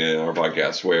frequently in our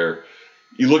podcast, where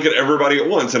you look at everybody at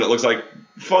once and it looks like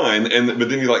fine, but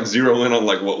then you like zero in on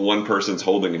like what one person's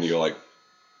holding and you're like,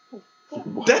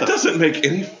 that doesn't make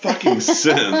any fucking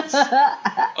sense.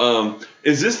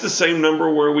 Is this the same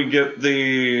number where we get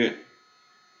the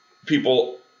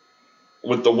people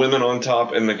with the women on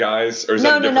top and the guys, or is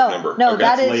that a different number? No, okay,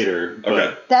 that's later.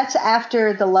 Okay, that's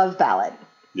after the love ballad.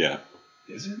 Yeah,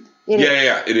 is it?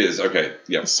 Yeah, it is. Okay,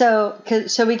 yeah. So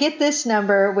we get this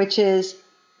number, which is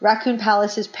Raccoon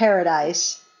Palace's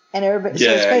Paradise, and everybody. So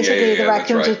it's basically the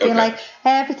raccoons just being like,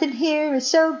 everything here is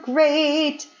so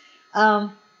great.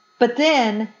 But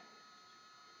then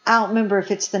I don't remember if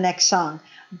it's the next song,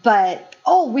 but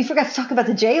we forgot to talk about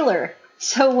the jailer.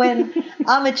 So when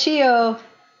Amachio,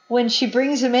 when she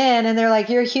brings him in and they're like,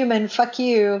 you're human, fuck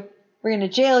you, we're going to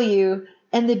jail you.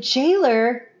 And the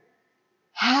jailer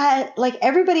had, like,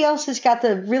 everybody else has got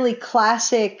the really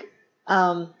classic,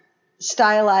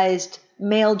 stylized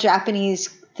male Japanese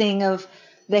thing of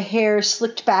the hair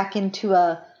slicked back into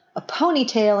a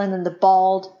ponytail and then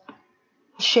the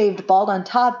shaved bald on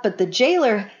top. But the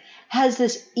jailer has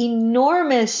this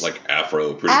enormous like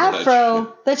afro much.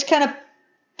 That's kind of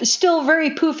still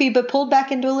very poofy, but pulled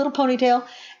back into a little ponytail.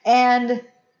 And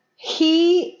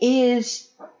he is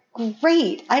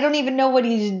great. I don't even know what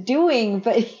he's doing,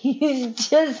 but he's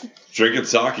just drinking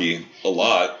sake a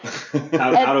lot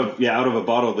out of a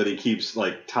bottle that he keeps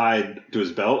like tied to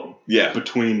his belt. Yeah,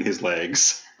 between his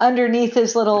legs, underneath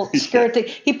his little skirt thing.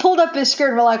 He pulled up his skirt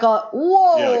and we're like,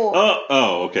 whoa! Yeah, like,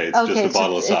 okay, it's just a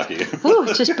bottle of sake.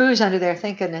 It's just booze under there.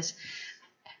 Thank goodness.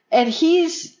 And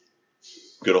he's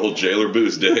good old jailer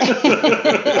booze dick.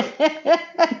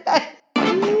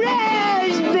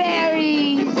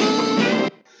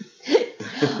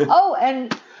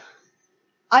 And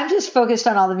I'm just focused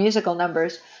on all the musical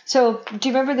numbers. So, do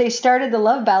you remember they started the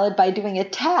love ballad by doing a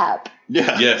tap?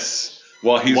 Yeah. Yes.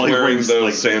 While he's wearing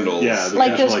those sandals. Yeah.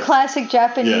 Like those classic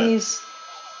Japanese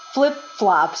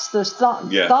flip-flops, those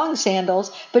thong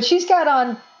sandals. But she's got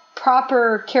on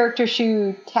proper character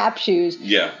shoe tap shoes.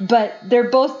 Yeah. But they're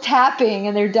both tapping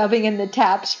and they're dubbing in the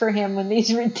taps for him in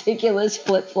these ridiculous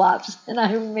flip-flops. And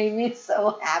it made me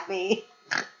so happy.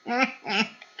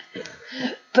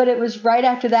 But it was right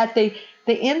after that they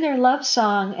end their love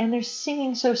song and they're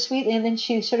singing so sweetly, and then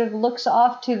she sort of looks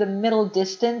off to the middle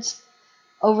distance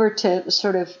over to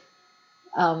sort of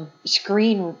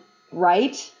screen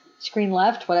right, screen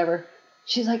left, whatever.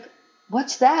 She's like,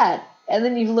 what's that? And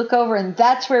then you look over and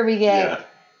that's where we get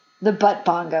the butt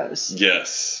bongos.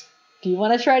 Yes. Do you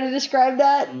want to try to describe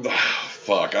that?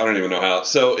 Fuck, I don't even know how.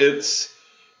 So it's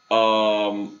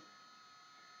a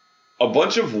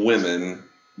bunch of women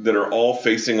that are all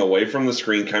facing away from the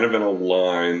screen, kind of in a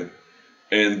line,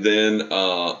 and then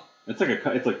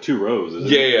it's like two rows,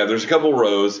 isn't it? Yeah, there's a couple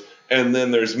rows, and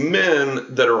then there's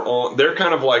men that are they're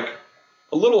kind of like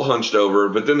a little hunched over,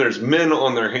 but then there's men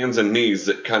on their hands and knees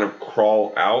that kind of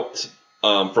crawl out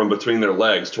from between their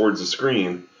legs towards the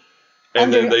screen,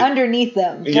 and then underneath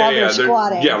them while they're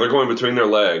squatting. They're going between their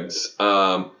legs.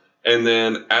 And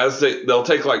then as they'll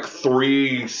take like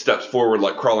 3 steps forward,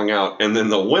 like crawling out, and then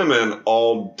the women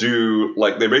all do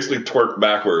like they basically twerk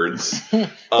backwards. They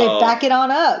back it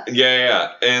on up.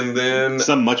 Yeah, and then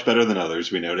some much better than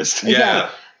others. We noticed.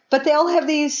 Yeah, but they all have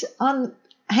these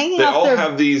hanging. They off all their...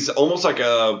 have these almost like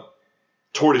a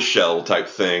tortoise shell type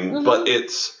thing, but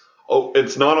it's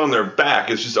not on their back.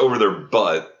 It's just over their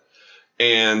butt,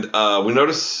 and we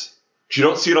notice. You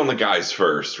don't see it on the guys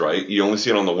first, right? You only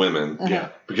see it on the women. Yeah.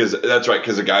 Because that's right,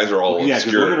 because the guys are all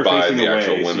obscured by the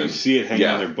actual women. So you see it hanging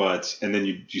on their butts, and then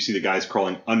you see the guys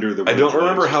crawling under the. I don't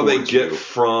remember how they get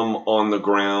from on the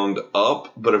ground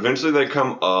up, but eventually they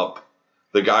come up.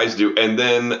 The guys do, and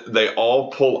then they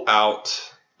all pull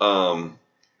out. I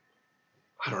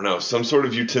don't know, some sort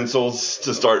of utensils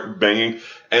to start banging,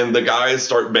 and the guys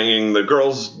start banging the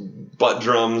girls' butt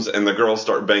drums, and the girls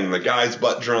start banging the guys'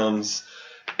 butt drums.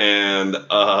 And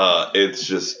it's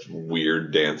just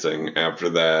weird dancing after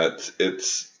that.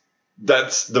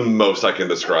 That's the most I can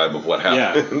describe of what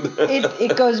happened. Yeah.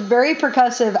 It goes very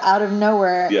percussive out of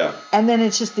nowhere. Yeah. And then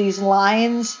it's just these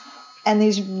lines and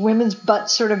these women's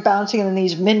butts sort of bouncing and then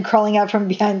these men crawling out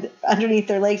from underneath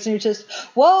their legs. And you're just,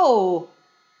 whoa,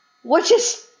 what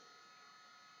just...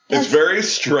 It's very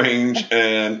strange,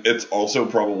 and it's also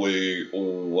probably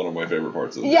one of my favorite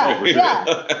parts of the movie. Yeah.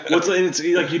 Well, it's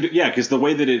like because the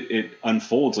way that it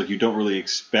unfolds, like you don't really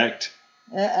expect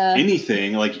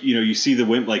anything. Like you see the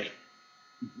women, like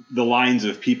the lines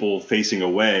of people facing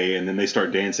away, and then they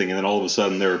start dancing, and then all of a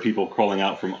sudden there are people crawling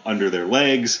out from under their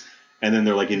legs, and then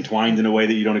they're like entwined in a way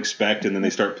that you don't expect, and then they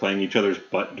start playing each other's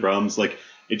butt drums. Like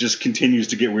it just continues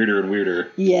to get weirder and weirder.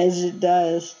 Yes, it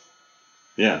does.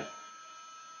 Yeah.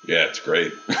 Yeah, it's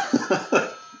great.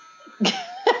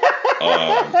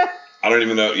 I don't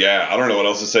even know. Yeah, I don't know what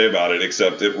else to say about it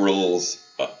except it rules.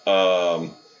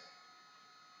 Trying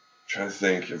to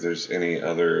think if there's any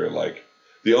other like.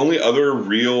 The only other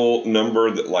real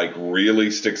number that like really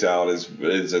sticks out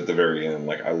is at the very end.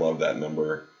 Like I love that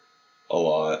number a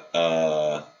lot.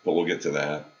 But we'll get to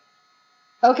that.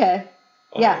 Okay.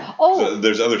 Yeah. So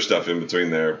there's other stuff in between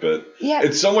there, but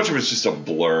it's so much of it's just a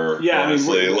blur. Yeah,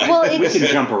 honestly. I mean, we can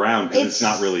jump around because it's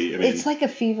not really. I mean, it's like a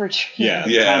fever dream. Yeah,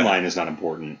 the timeline is not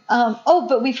important.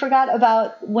 But we forgot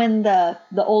about when the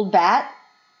old bat.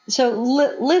 So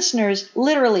listeners,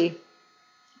 literally,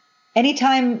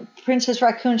 anytime Princess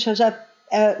Raccoon shows up,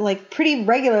 like pretty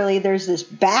regularly, there's this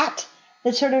bat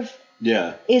that sort of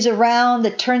is around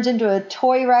that turns into a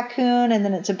toy raccoon, and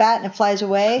then it's a bat and it flies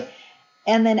away.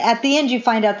 And then at the end, you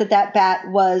find out that bat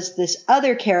was this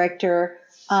other character,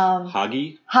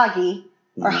 Hagi,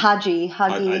 or Hagi,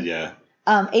 yeah,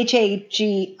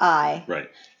 Hagi, right?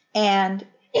 And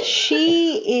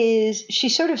she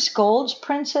sort of scolds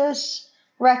Princess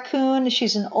Raccoon.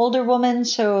 She's an older woman,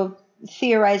 so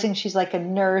theorizing she's like a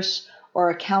nurse or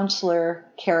a counselor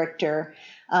character.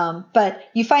 But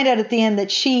you find out at the end that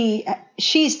she's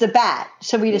the bat,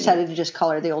 so we decided to just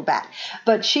call her the old bat.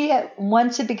 But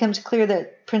once it becomes clear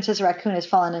that Princess Raccoon has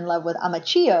fallen in love with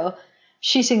Amachio,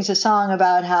 she sings a song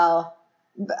about how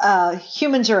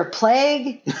humans are a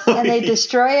plague and they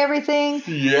destroy everything.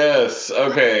 Yes,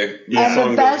 okay.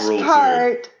 And the best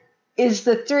part is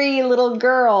the three little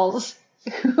girls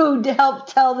who helped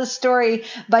tell the story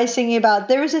by singing about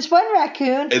there was this one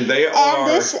raccoon and they are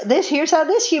and this here's how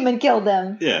this human killed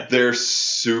them. Yeah, they're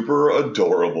super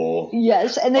adorable.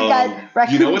 Yes, and they've got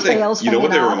raccoon tails. You know what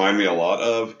they remind me a lot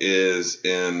of is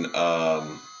in that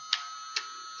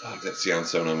Sion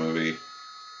Sono movie,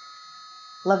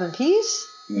 Love and Peace.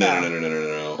 No.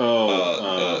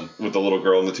 With the little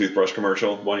girl in the toothbrush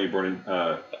commercial. Why don't you play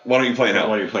now? Why don't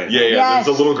you play now? Yeah. Yes.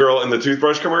 There's a little girl in the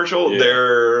toothbrush commercial. Yeah.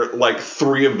 They're like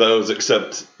three of those,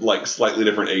 except like slightly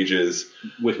different ages.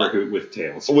 With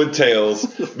tails. With tails.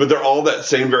 But they're all that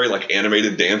same very like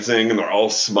animated dancing, and they're all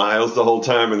smiles the whole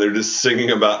time, and they're just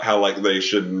singing about how like they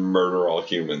should murder all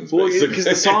humans. Well, because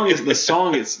the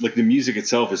song is like the music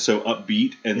itself is so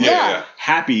upbeat and like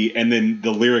happy, and then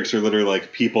the lyrics are literally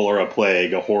like people are a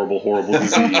plague, a horrible, horrible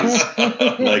disease.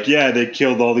 Like, they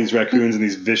killed all these raccoons in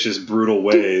these vicious, brutal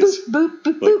ways. Boop,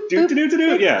 boop, boop, like, boop,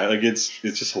 boop. Yeah, like it's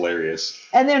just hilarious.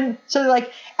 And then so they're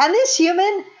like, and this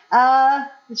human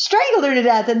strangled her to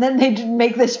death, and then they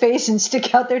make this face and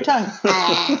stick out their tongue.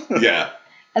 Yeah.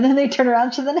 And then they turn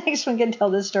around so the next one can tell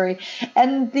this story.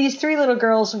 And these three little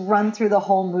girls run through the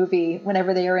whole movie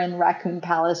whenever they are in Raccoon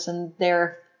Palace, and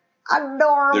they're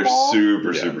adorable. They're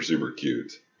super, super, super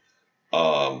cute.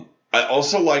 I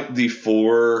also like there's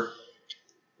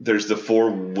the four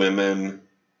women.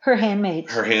 Her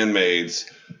handmaids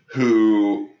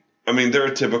who, I mean, they're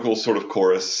a typical sort of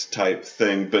chorus type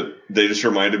thing, but they just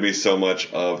reminded me so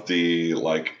much of the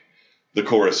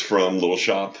chorus from Little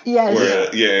Shop. Yes.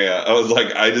 Where, I was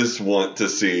like, I just want to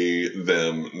see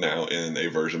them now in a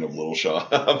version of Little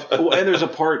Shop. Well, and there's a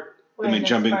part,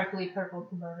 jumping sparkly purple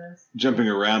kimonos. Jumping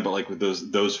around, but like with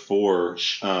those four,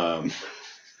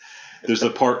 there's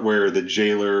the part where the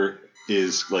jailer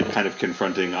is like kind of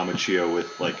confronting Amachio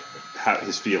with like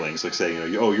his feelings, like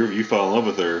saying, you fell in love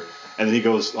with her, and then he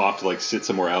goes off to like sit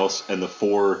somewhere else, and the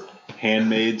four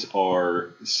handmaids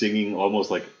are singing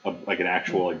almost like an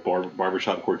actual like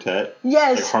barbershop quartet.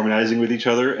 Yes, like harmonizing with each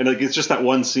other, and like it's just that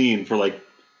one scene for like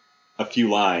a few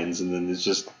lines, and then it's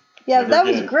just that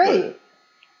was great.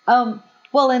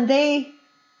 Well, and they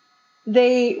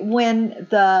when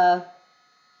the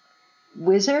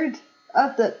wizard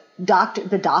of the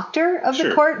doctor of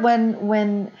the court,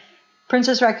 when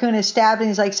Princess Raccoon is stabbed and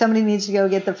he's like, somebody needs to go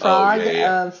get the frog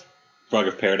Frog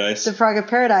of Paradise. The Frog of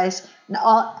Paradise.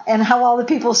 And how all the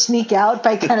people sneak out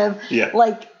by kind of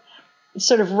like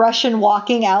sort of Russian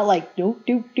walking out like, doop,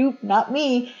 doop, doop, not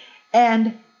me.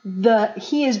 And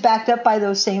he is backed up by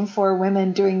those same four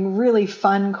women doing really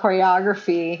fun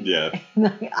choreography. Yeah.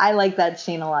 I like that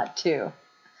scene a lot too.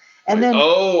 And then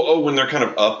when they're kind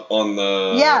of up on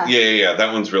the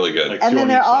that one's really good. Like, and then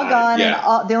they're all gone,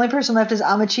 and the only person left is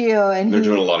Amachio, and they're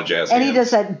doing a lot of jazz. And he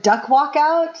does that duck walk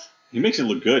out. He makes it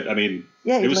look good. I mean,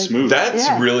 it was smooth. That's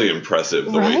really impressive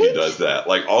the way he does that.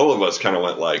 Like all of us kind of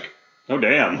went like, "Oh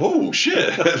damn! Oh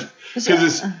shit!"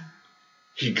 Because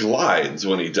he glides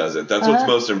when he does it. That's what's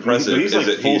most impressive. He's like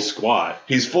full squat.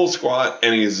 He's full squat,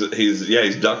 and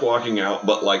he's duck walking out,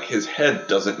 but like his head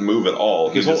doesn't move at all.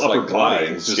 His whole upper body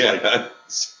is just like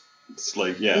it's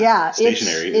like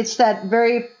stationary. It's that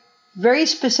very very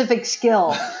specific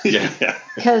skill. Yeah.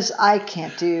 Because I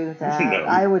can't do that. No.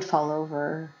 I would fall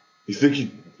over. You think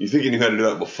you knew how to do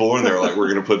that before? And they were like, we're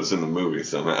going to put this in the movie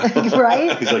somehow.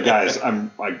 Right? He's like, guys,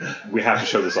 we have to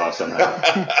show this off somehow.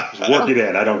 Just work it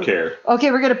in. I don't care.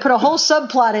 Okay, we're going to put a whole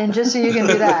subplot in just so you can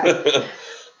do that.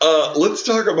 Let's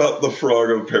talk about the Frog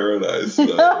of Paradise, though.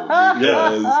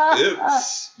 Because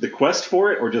it's... The quest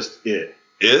for it or just it?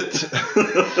 It?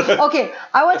 Okay,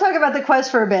 I want to talk about the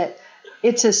quest for a bit.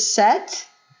 It's a set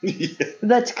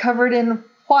that's covered in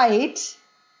white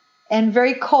and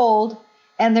very cold,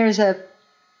 and there's a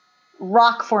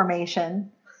rock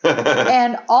formation.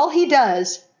 And all he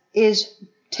does is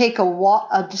take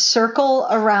a circle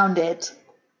around it,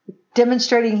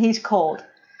 demonstrating he's cold.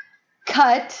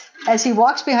 Cut, as he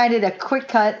walks behind it, a quick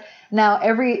cut. Now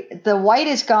the white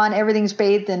is gone, everything's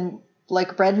bathed in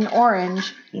like red and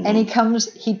orange, and he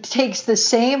takes the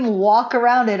same walk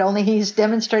around it, only he's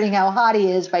demonstrating how hot he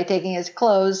is by taking his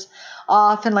clothes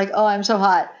off and like, oh, I'm so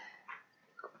hot.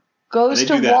 Goes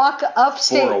to walk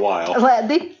upstate for a while.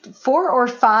 4 or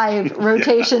 5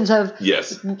 rotations of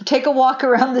take a walk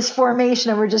around this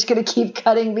formation, and we're just going to keep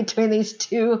cutting between these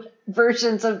 2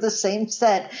 versions of the same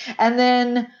set. And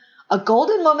then a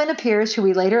golden woman appears, who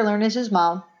we later learn is his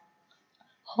mom.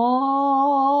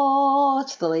 Oh,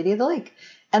 it's the Lady of the Lake.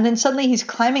 And then suddenly he's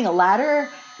climbing a ladder.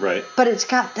 Right. But it's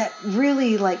got that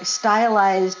really like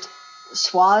stylized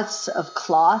swaths of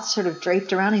cloth sort of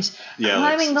draped around. He's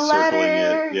climbing the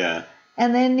ladder. Yeah.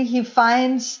 And then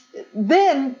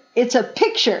then it's a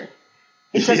picture.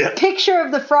 It's a picture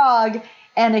of the frog,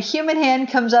 and a human hand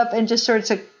comes up and just sort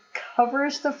of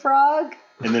covers the frog.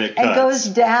 And then it cuts. And goes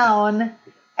down,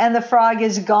 and the frog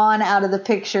is gone out of the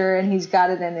picture, and he's got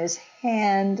it in his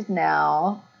hand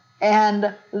now.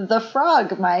 And the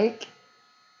frog, Mike.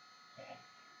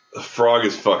 The frog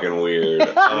is fucking weird.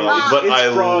 But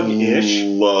I frog-ish.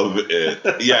 love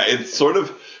it. Yeah, it's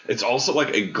also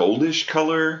like a goldish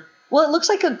color. Well, it looks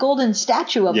like a golden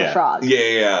statue of a frog.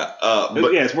 Yeah.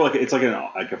 But it's more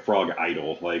like a frog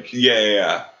idol. Like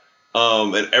Yeah.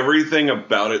 And everything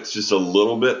about it's just a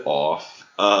little bit off.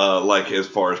 Like as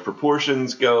far as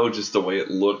proportions go, just the way it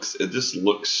just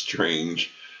looks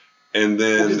strange. And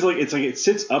then it's like it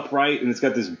sits upright and it's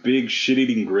got this big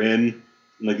shit-eating grin.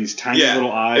 Like these tiny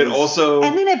little eyes. And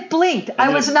then it blinked. I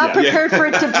was not prepared for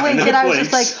it to blink, and I was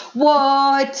just like,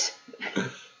 what?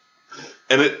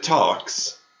 And it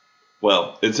talks.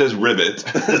 Well, it says ribbit.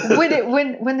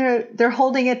 when they're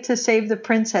holding it to save the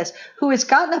princess, who has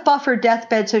gotten up off her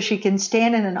deathbed so she can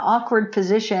stand in an awkward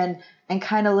position and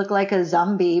kind of look like a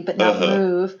zombie but not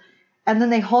move. And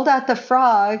then they hold out the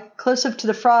frog, close up to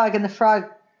the frog, and the frog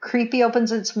creepy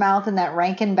opens its mouth in that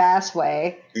Rankin Bass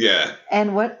way. Yeah.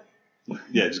 And what?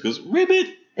 Yeah, it just goes, ribbit.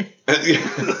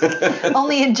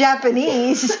 Only in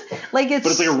Japanese. But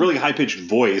it's like a really high-pitched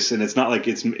voice, and it's not like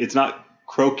it's not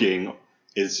croaking.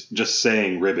 It's just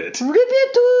saying ribbit.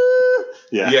 Ribbit-oo!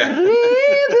 Yeah.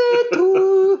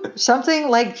 Ribbit-oo! Something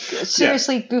like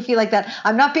seriously goofy like that.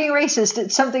 I'm not being racist.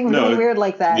 It's something really weird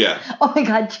like that. Yeah. Oh my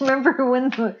God. Do you remember when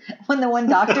the one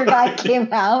doctor guy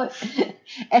came out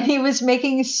and he was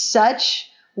making such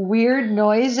weird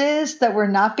noises that were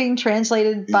not being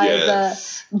translated by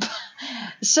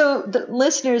So the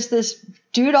listeners, this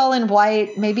dude all in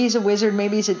white, maybe he's a wizard,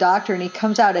 maybe he's a doctor, and he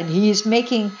comes out and he's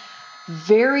making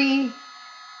I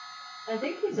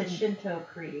think he's a Shinto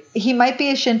priest. He might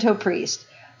be a Shinto priest,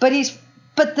 but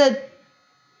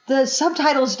the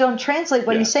subtitles don't translate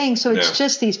what he's saying, so it's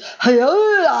just these.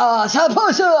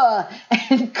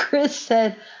 And Chris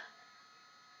said,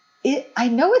 I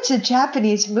know it's a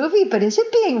Japanese movie, but is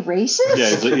it being racist?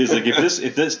 Yeah, he's like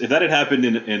if that had happened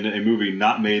in a movie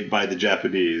not made by the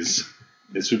Japanese,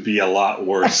 this would be a lot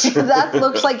worse. That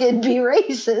looks like it'd be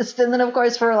racist. And then of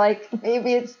course we're like,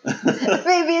 maybe it's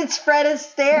Fred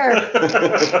Astaire.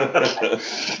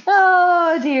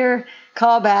 Oh dear.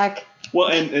 Call back. Well,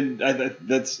 and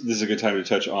this is a good time to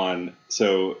touch on.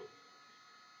 So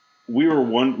we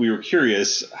were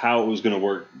curious how it was going to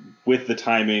work with the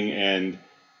timing and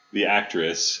the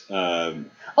actress. Zhang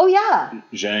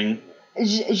Ji.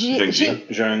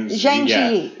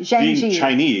 Being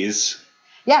Chinese.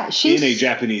 Yeah, she's in a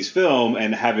Japanese film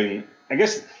and having. I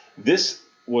guess this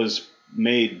was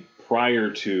made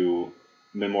prior to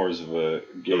Memoirs of a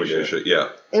Geisha. Yeah,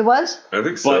 it was. I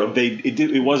think so. But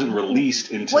it wasn't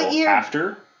released until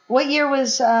after. What year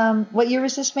was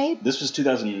this made? This was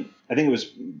 2000. I think it was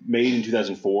made in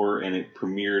 2004, and it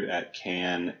premiered at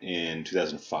Cannes in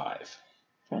 2005.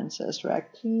 Princess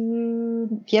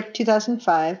Raccoon. Yep,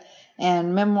 2005.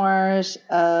 And Memoirs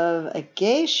of a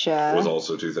Geisha was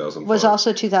also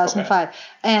 2005. Okay.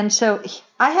 And so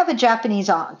I have a Japanese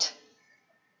aunt.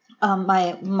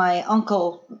 my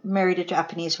uncle married a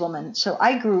Japanese woman, so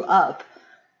I grew up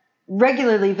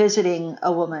regularly visiting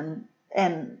a woman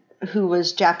who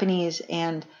was Japanese,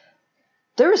 and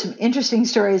there were some interesting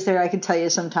stories there I could tell you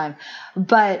sometime.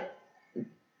 But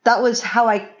that was how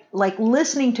I like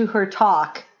listening to her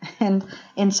talk, and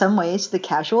in some ways the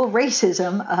casual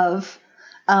racism of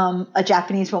a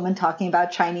Japanese woman talking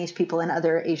about Chinese people and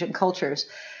other Asian cultures.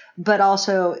 But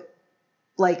also,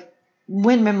 like,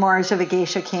 when Memoirs of a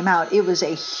Geisha came out, it was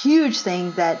a huge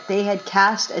thing that they had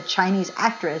cast a Chinese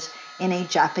actress in a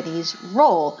Japanese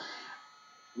role.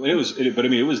 But I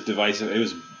mean, it was divisive. It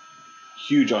was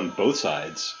huge on both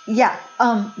sides. Yeah.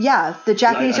 The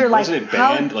Japanese are like, wasn't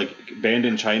it banned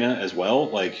in China as well?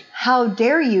 Like, how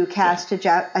dare you cast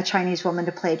a Chinese woman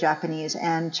to play Japanese?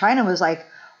 And China was like,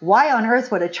 why on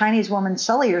earth would a Chinese woman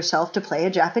sully herself to play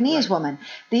a Japanese woman?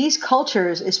 These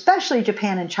cultures, especially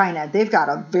Japan and China, they've got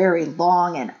a very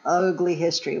long and ugly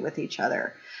history with each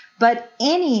other. But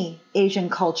any Asian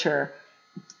culture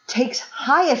takes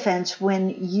high offense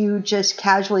when you just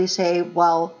casually say,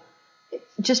 well,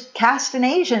 just cast an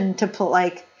Asian to put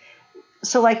like.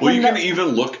 So like, well, you can even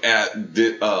look at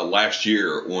last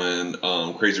year when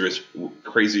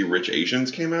Crazy Rich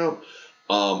Asians came out.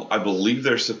 I believe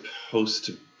they're supposed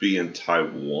to be in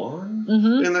Taiwan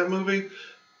in that movie,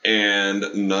 and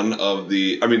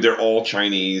they're all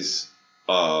Chinese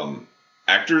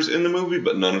actors in the movie,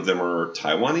 but none of them are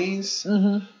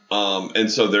Taiwanese. And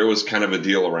so there was kind of a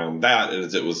deal around that,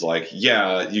 and it was like,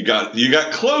 yeah, you got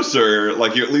closer,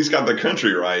 like you at least got the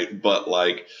country right, but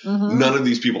like none of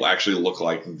these people actually look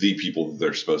like the people that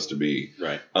they're supposed to be.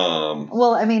 Right.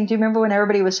 Well, I mean, do you remember when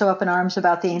everybody was so up in arms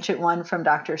about the Ancient One from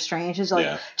Doctor Strange? It's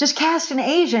like, just cast an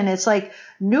Asian. It's like,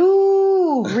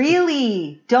 no,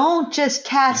 really, don't just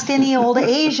cast any old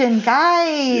Asian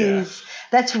guys.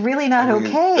 That's really not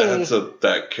okay.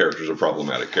 That character's a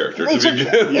problematic character. It's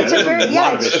a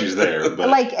lot of issues there. But.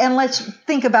 And let's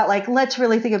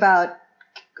really think about,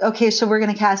 okay, so we're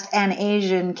going to cast an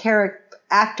Asian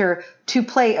actor to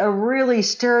play a really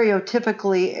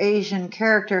stereotypically Asian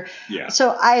character. Yeah.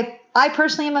 So I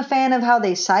personally am a fan of how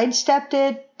they sidestepped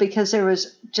it, because there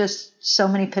was just so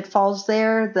many pitfalls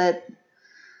there that,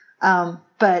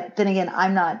 but then again,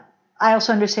 I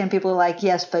also understand people are like,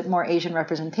 yes, but more Asian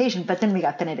representation. But then we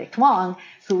got Benedict Wong,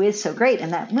 who is so great in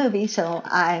that movie. So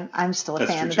I'm still a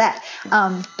fan of that.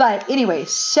 But anyway,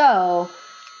 so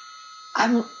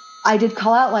I did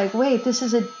call out like, wait, this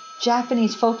is a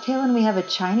Japanese folktale and we have a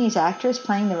Chinese actress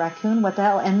playing the raccoon. What the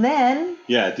hell? And then.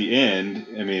 Yeah, at the end,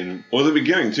 I mean. Well, at the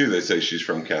beginning, too, they say she's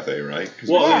from Cathay, right?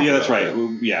 Well, yeah, that's right.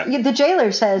 Yeah. The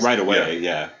jailer says. Right away,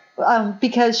 yeah.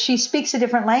 Because she speaks a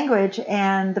different language,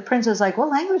 and the prince is like, what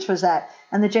language was that?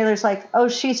 And the jailer's like, oh,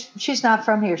 she's not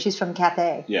from here. She's from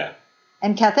Cathay. Yeah.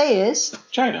 And Cathay is?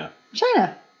 China.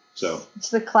 So.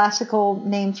 It's the classical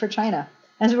name for China.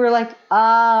 And so we're like,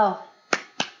 oh,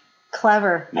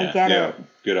 clever. I get it.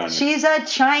 Good on you. She's a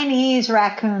Chinese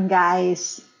raccoon,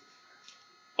 guys.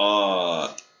 Her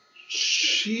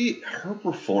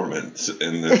performance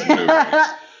in this movie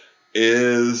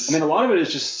is... I mean, a lot of it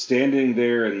is just standing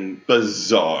there and...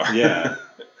 bizarre. Yeah.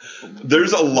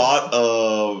 There's a lot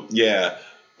of... Yeah.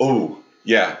 Oh,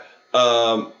 yeah.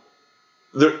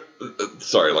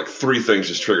 Sorry, like three things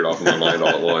just triggered off in my mind all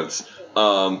at once.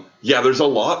 There's a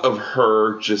lot of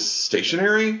her just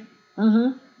stationary.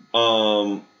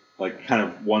 Like kind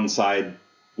of one side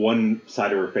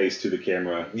of her face to the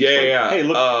camera. Yeah. Hey,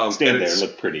 look, stand there,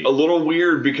 look pretty. A little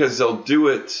weird because they'll do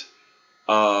it...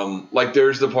 like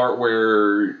there's the part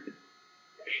where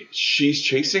she's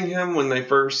chasing him when they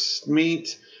first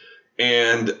meet,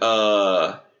 and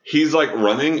he's like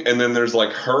running, and then there's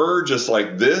like her just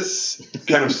like this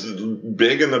kind of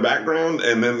big in the background,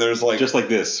 and then there's like just like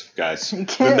this, guys.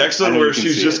 The next one where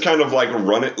she's just kind of like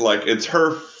running, like it's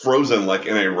her frozen like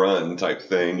in a run type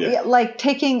thing. Yeah, like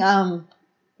taking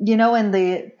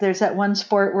there's that one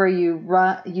sport where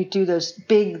you do those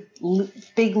big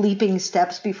leaping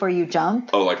steps before you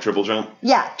jump. Oh, like triple jump?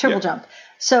 Yeah, triple jump.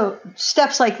 So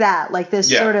steps like that, like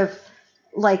this sort of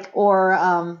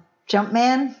or jump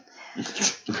man,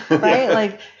 right?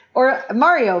 Like, or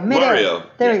Mario, midair.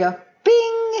 There we go.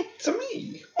 Bing! It's a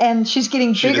me. And she's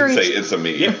getting bigger. She didn't say it's a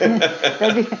me.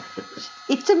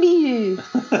 It's a me.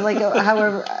 Like,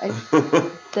 however,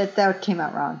 that came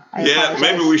out wrong. I apologize.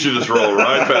 Maybe we should just roll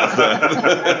right past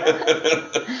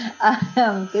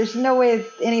that. There's no way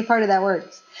any part of that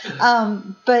works.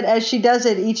 But as she does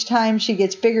it, each time she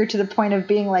gets bigger to the point of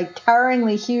being like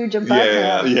toweringly huge above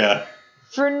him. Yeah.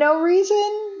 For no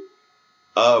reason.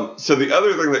 So the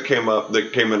other thing that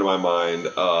came into my mind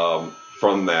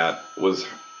from that was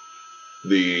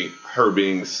her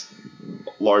being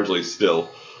largely still,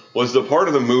 was the part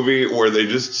of the movie where they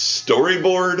just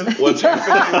storyboard what's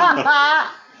happening.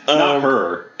 Not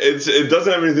her. It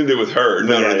doesn't have anything to do with her.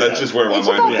 No, that's just where my it's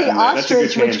mind about went. the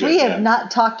ostrich, which we have not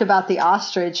talked about the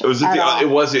ostrich. It was the part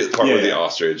with the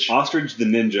ostrich. Ostrich the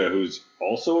ninja, who's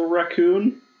also a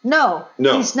raccoon. No,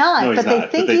 he's not. But they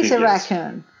think he's a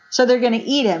raccoon. So they're going to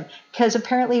eat him because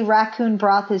apparently raccoon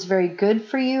broth is very good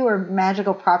for you or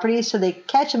magical properties. So they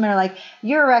catch him and are like,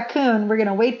 "You're a raccoon. We're going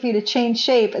to wait for you to change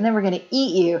shape, and then we're going to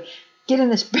eat you. Get in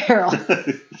this barrel."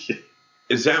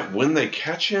 Is that when they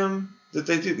catch him? That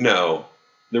they do? No.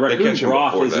 The raccoon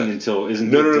broth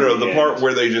isn't No. The part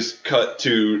where they just cut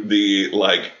to the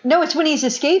No, it's when he's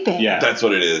escaping. Yeah, that's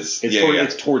what it is.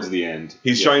 It's towards the end.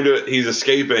 He's he's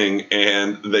escaping,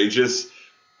 and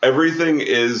everything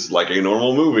is like a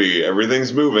normal movie.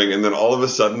 Everything's moving, and then all of a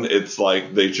sudden, it's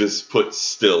like they just put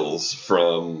stills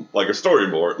from like a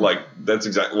storyboard. Like that's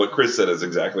exactly what Chris said is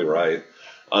exactly right.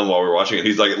 While we were watching it,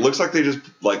 he's like, it looks like they just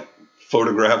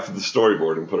photographed the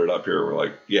storyboard and put it up here. We're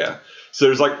like, yeah. So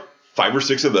there's 5 or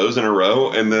 6 of those in a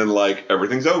row, and then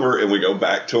everything's over, and we go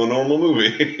back to a normal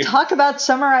movie. Talk about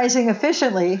summarizing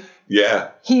efficiently.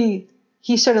 Yeah. He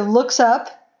sort of looks up,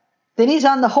 then he's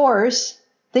on the horse,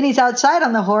 then he's outside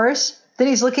on the horse, then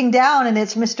he's looking down, and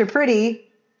it's Mr. Pretty,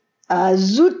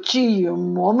 Azuchi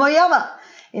Momoyama.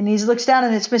 And he looks down,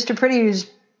 and it's Mr. Pretty who's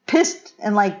pissed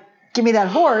and give me that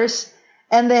horse.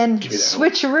 And then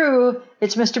switcheroo,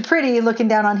 it's Mr. Pretty looking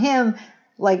down on him,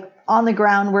 on the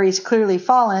ground where he's clearly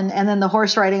fallen, and then the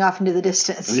horse riding off into the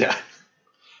distance. Yeah.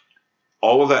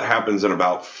 All of that happens in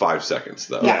about 5 seconds,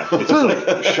 though. Yeah. It's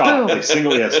just shot.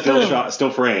 Still shot, still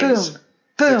frames. Boom.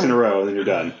 6 in a row, and then you're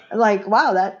done.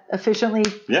 Wow, that efficiently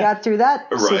got through that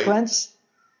sequence.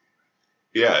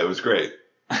 Yeah, it was great.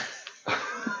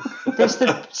 There's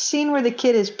the scene where the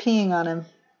kid is peeing on him.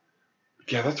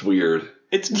 Yeah, that's weird.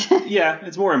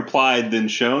 It's more implied than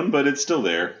shown, but it's still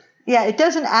there. Yeah, it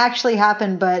doesn't actually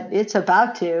happen, but it's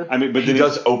about to. I mean, but he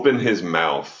does open his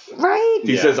mouth. Right.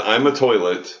 He says, "I'm a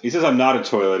toilet." He says, "I'm not a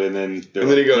toilet," and then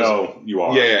he goes, "No, you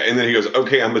are." Yeah, and then he goes,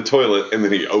 "Okay, I'm a toilet," and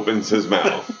then he opens his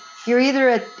mouth. You're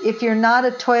either if you're not a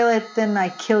toilet, then I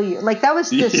kill you. That was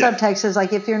the subtext is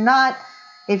if you're not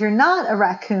a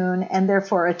raccoon and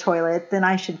therefore a toilet, then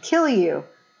I should kill you.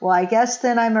 Well, I guess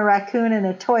then I'm a raccoon and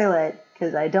a toilet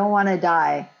because I don't want to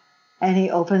die. And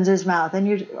he opens his mouth, and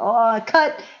you're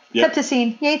cut. Yep. Cut to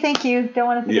scene. Yay, thank you. Don't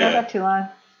want to think about that too long.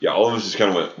 Yeah, all of us just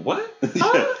kind of went, what?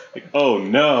 Oh,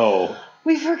 no.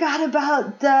 We forgot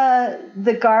about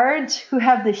the guards who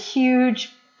have the huge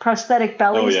prosthetic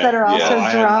bellies that are also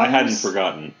drums. I hadn't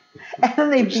forgotten. And then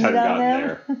they beat on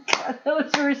them. God,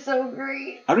 those were so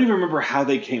great. I don't even remember how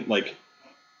they came,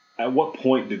 at what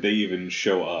point did they even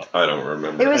show up? I don't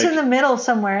remember. It was in the middle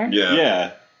somewhere.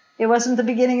 Yeah. It wasn't the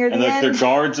beginning or the end. They're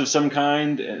guards of some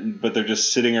kind, but they're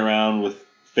just sitting around with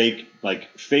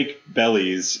fake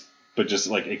bellies, but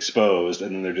just exposed,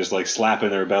 and then they're just slapping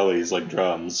their bellies like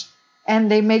drums.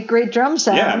 And they make great drum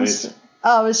sounds. Yeah,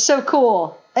 it was so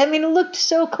cool. I mean, it looked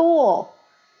so cool.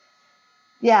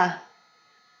 Yeah.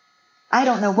 I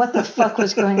don't know what the fuck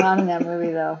was going on in that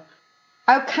movie, though.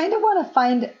 I kind of want to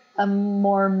find a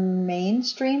more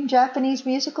mainstream Japanese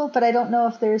musical, but I don't know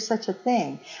if there's such a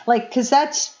thing. Because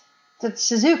that's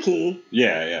Suzuki.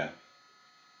 Yeah.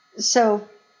 So,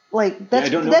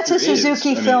 that's a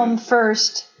Suzuki film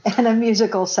first and a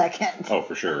musical second. Oh,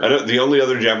 for sure. The only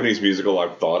other Japanese musical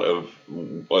I've thought of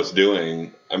us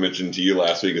doing, I mentioned to you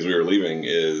last week as we were leaving,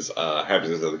 is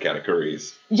Happiness of the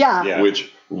Katakuris. Yeah.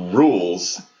 Which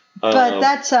rules. But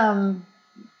that's Miike.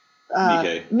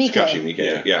 Takashi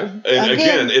Miike. Yeah. And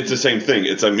again, it's the same thing.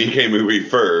 It's a Miike movie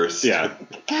first. Yeah.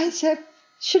 Guys,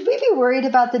 should we be worried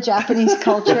about the Japanese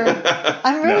culture?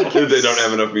 I'm really concerned. They don't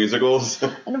have enough musicals?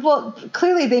 Well,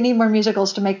 clearly they need more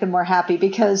musicals to make them more happy,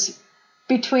 because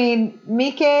between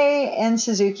Miike and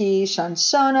Suzuki,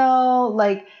 Shansono,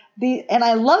 and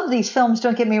I love these films,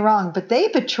 don't get me wrong, but they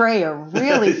betray a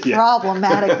really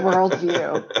problematic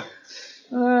worldview.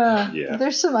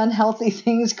 There's some unhealthy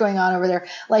things going on over there.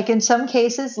 In some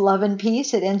cases, Love and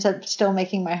Peace, it ends up still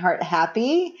making my heart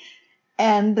happy.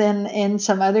 And then in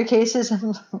some other cases,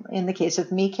 in the case of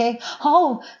Miike,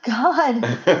 oh God,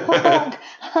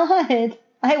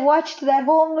 I watched that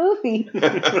whole movie.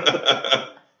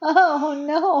 Oh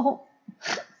no.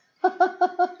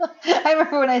 I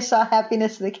remember when I saw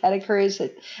Happiness of the Katakuris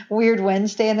at Weird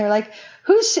Wednesday, and they're like,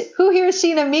 "Who here has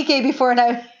seen a Miike before?"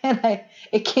 And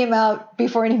it came out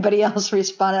before anybody else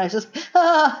responded. I was just,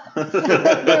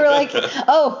 They were like,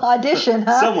 "Oh, audition,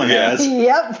 huh?" Someone has.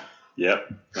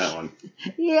 Yep, that one.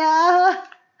 Yeah.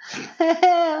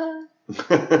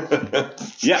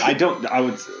 Yeah,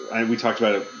 we talked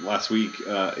about it last week.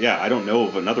 I don't know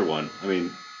of another one. I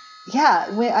mean, yeah,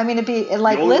 I mean, it'd be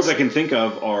like the only ones I can think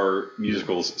of are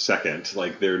musicals second.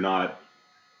 Like they're not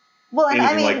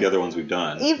anything like the other ones we've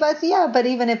done. But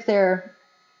even if they're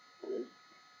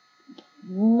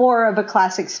more of a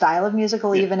classic style of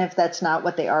musical, even if that's not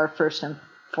what they are first and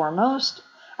foremost,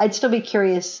 I'd still be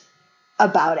curious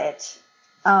about it.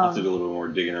 I'll have to do a little bit more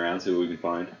digging around, see what we can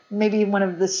find. Maybe one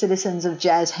of the citizens of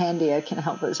Jazz Handia can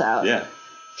help us out. Yeah.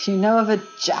 If you know of a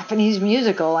Japanese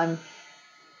musical,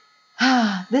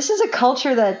 this is a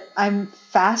culture that I'm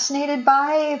fascinated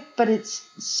by, but it's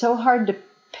so hard to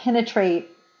penetrate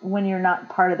when you're not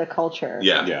part of the culture.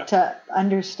 Yeah. To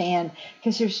understand,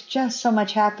 because there's just so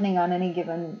much happening on in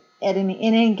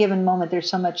any given moment. There's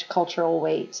so much cultural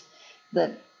weight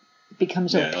that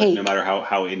becomes opaque. Like no matter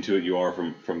how into it you are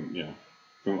from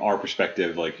our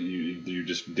perspective, like you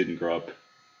just didn't grow up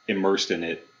immersed in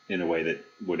it in a way that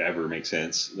would ever make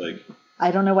sense. Like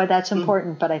I don't know why that's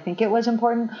important, but I think it was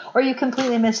important. Or you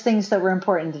completely missed things that were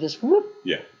important to just whoop.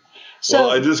 Yeah. So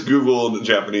I just Googled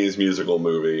Japanese musical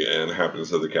movie, and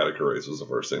Happiness of the Categories was the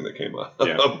first thing that came up.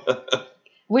 Yeah.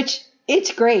 Which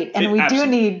it's great, and we do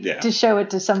need to show it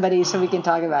to somebody so we can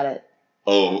talk about it.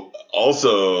 Oh,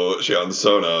 also Shion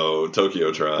Sono,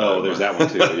 Tokyo Tribe. Oh, there's that one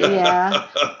too. Yeah.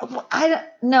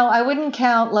 I wouldn't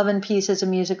count Love and Peace as a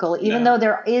musical, even though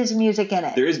there is music in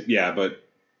it. There is, but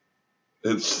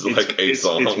it's like eight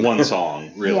songs. It's one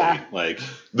song, really. Like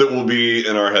that will be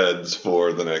in our heads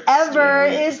for the next ever.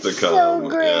 Weeks It's to come. so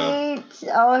great.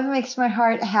 Yeah. Oh, it makes my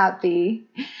heart happy.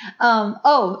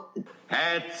 Etc.,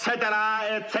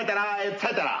 etc.,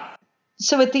 etc.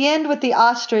 So at the end with the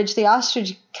ostrich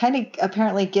kind of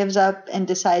apparently gives up and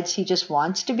decides he just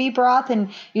wants to be broth, and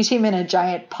you see him in a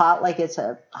giant pot like it's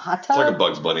a hot tub. It's like a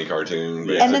Bugs Bunny cartoon,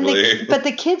 basically. And then but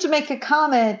the kids make a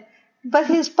comment, but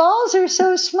his balls are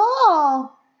so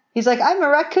small. He's like, I'm a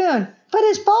raccoon, but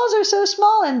his balls are so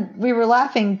small. And we were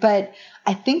laughing, but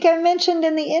I think I mentioned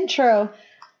in the intro,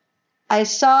 I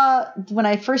saw when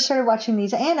I first started watching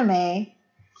these anime,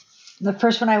 the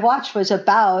first one I watched was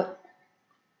about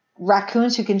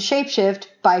raccoons who can shapeshift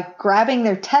by grabbing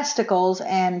their testicles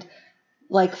and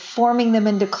like forming them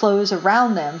into clothes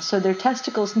around them. So their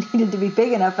testicles needed to be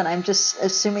big enough, and I'm just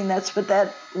assuming that's what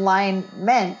that line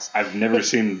meant. I've never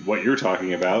seen what you're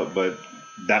talking about, but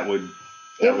that would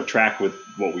track with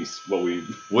what we.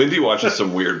 Wendy watches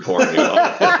some weird porn. It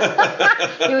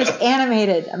was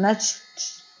animated. I'm not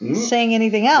saying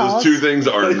anything else. Those two things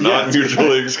are not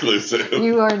mutually exclusive.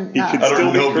 You are not. I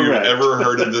don't know if you've ever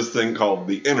heard of this thing called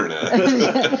the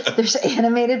internet. There's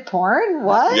animated porn?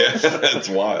 What? Yeah, it's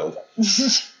wild.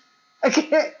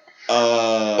 Okay.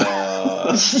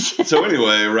 So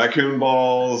anyway, raccoon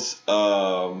balls.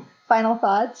 Final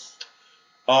thoughts?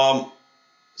 So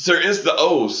there's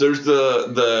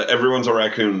the everyone's a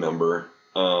raccoon number.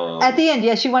 At the end,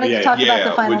 yes, you wanted to talk about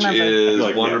the final number. Which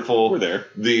is wonderful. We're there.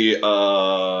 The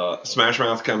Smash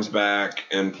Mouth comes back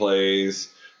and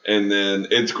plays, and then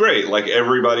it's great. Like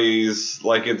everybody's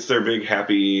like it's their big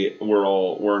happy. We're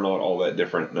not all that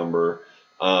different number.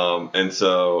 And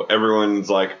so everyone's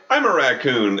like, I'm a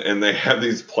raccoon, and they have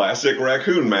these plastic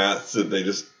raccoon masks that they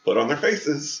just put on their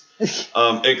faces.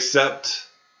 Except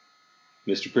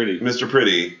Mr. Pretty.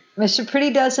 Mr.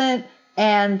 Pretty doesn't.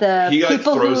 And the he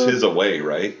people throws his away,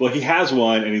 right? Well, he has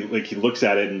one, and he looks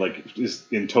at it and like is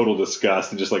in total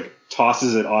disgust and just like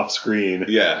tosses it off screen.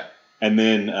 Yeah. And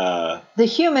then the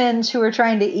humans who are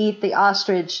trying to eat the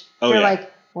ostrich, they're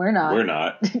like, we're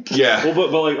not. Yeah.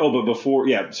 Well, but before,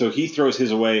 so he throws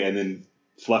his away, and then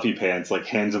Fluffy Pants like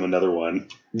hands him another one.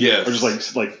 Yes. Or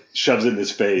just like shoves it in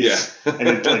his face. Yeah. And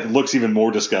it like looks even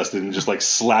more disgusted and just like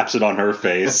slaps it on her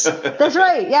face. That's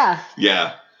right. Yeah.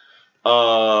 Yeah.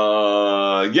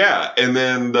 And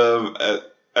then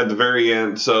at the very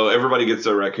end, so everybody gets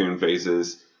their raccoon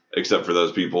faces except for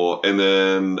those people, and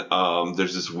then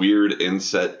there's this weird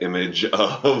inset image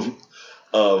of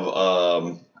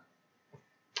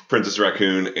Princess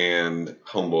Raccoon and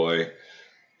Homeboy,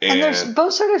 and they're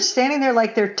both sort of standing there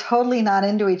like they're totally not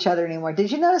into each other anymore.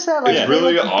 Did you notice that? Like it's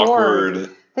really awkward. Bored.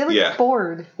 They look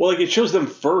bored. Well, like it shows them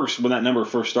first when that number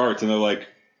first starts, and they're like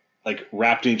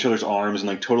wrapped in each other's arms and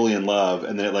like totally in love,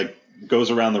 and then it like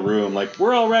goes around the room like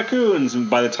we're all raccoons, and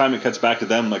by the time it cuts back to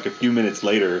them like a few minutes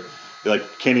later, they like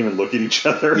can't even look at each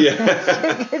other.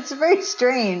 Yeah. It's very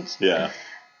strange. Yeah.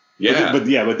 But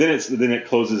then it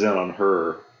closes in on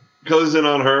her.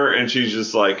 And she's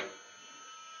just like,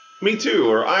 me too,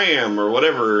 or I am, or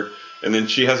whatever. And then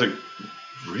she has a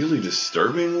really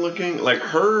disturbing looking, like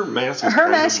her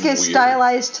mask is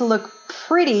stylized to look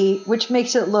pretty, which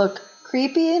makes it look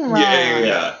creepy and wrong.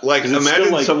 Yeah. Like, 'Cause it's imagine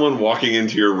still, like- someone walking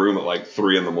into your room at like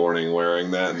 3 a.m.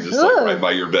 wearing that and just like Ugh. right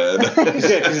by your bed. Because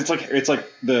it's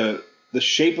like the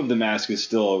shape of the mask is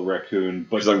still a raccoon,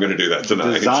 but Because I'm going to do that tonight.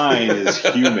 the design is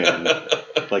human.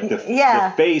 Like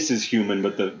the face is human,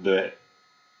 but the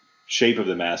shape of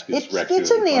the mask is raccoon.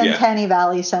 It's in the Like, uncanny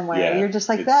valley somewhere. Yeah, You're just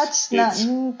like, it's that's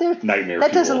not nightmare.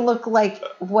 that doesn't fuel. look like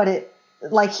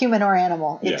like human or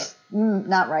animal. It's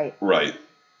not right. Right.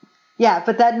 Yeah,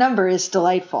 but that number is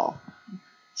delightful.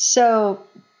 So,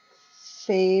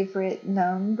 favorite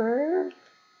number?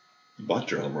 Butt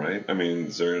drum, right? I mean,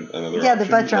 is there another Yeah, the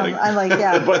option? butt drum. I like,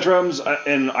 yeah. The butt drums,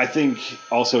 and I think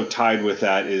also tied with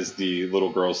that is the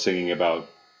little girl singing about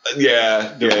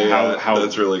how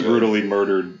that's really good. brutally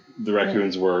murdered the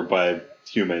raccoons were by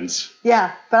humans.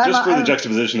 Yeah, but just for the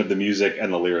juxtaposition of the music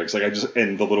and the lyrics, like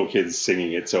and the little kids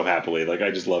singing it so happily, like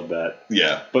I just love that.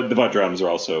 Yeah, but the butt drums are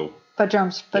also butt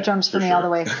drums for me sure. all the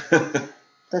way.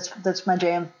 That's my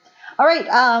jam. All right,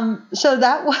 so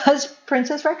that was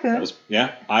Princess Raccoon.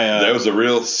 That was a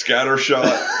real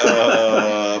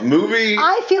scattershot movie.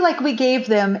 I feel like we gave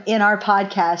them in our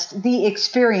podcast the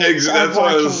experience. That's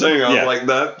what I was saying. I was like,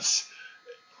 that's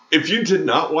if you did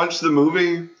not watch the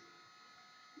movie,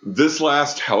 this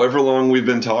last however long we've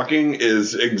been talking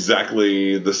is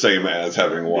exactly the same as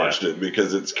having watched it,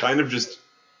 because it's kind of just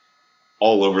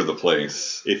all over the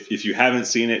place. If you haven't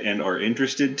seen it and are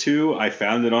interested to, I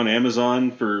found it on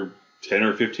Amazon for $10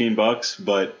 or $15,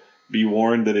 but be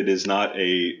warned that it is not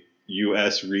a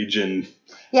U.S. region.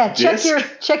 Yeah, disc,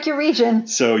 check your region.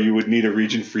 So you would need a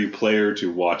region-free player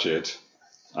to watch it.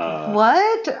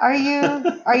 What are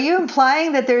you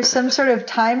implying that there's some sort of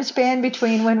time span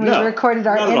between when we recorded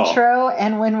our intro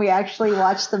and when we actually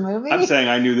watched the movie? I'm saying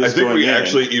I knew this. I think we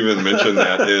actually even mentioned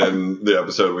that in the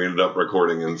episode we ended up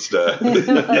recording instead. We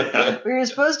were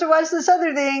supposed to watch this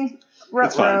other thing.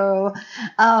 That's fine.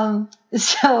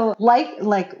 So like,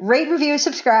 rate, review,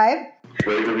 subscribe.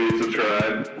 Rate, review,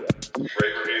 subscribe.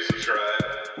 Rate, review,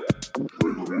 subscribe.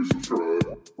 Rate, review,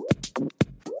 subscribe.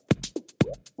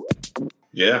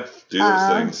 Yeah, do those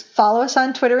things. Follow us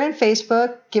on Twitter and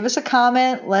Facebook. Give us a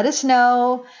comment. Let us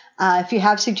know. If you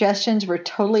have suggestions, we're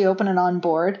totally open and on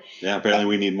board. Yeah, apparently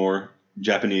we need more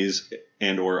Japanese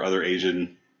and or other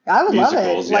Asian I would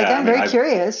musicals. Love it. I'm very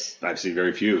curious. I've seen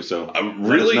very few, so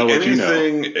really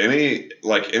anything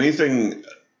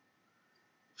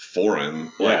foreign.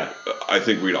 I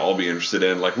think we'd all be interested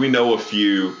in. Like, we know a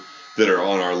few that are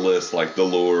on our list, like The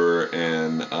Lure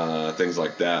and things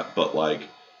like that. But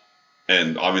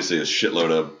and obviously a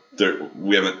shitload of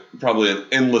we haven't probably an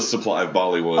endless supply of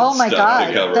Bollywood. Oh my stuff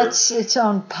to cover. That's its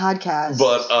own podcast.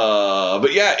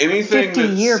 But yeah, anything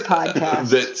 50-year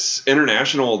podcast that's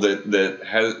international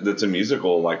that's a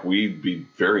musical, like, we'd be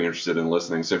very interested in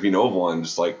listening. So if you know of one,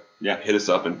 just hit us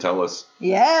up and tell us.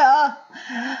 Yeah.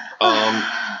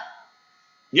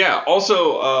 Yeah.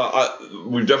 Also,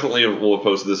 we definitely will have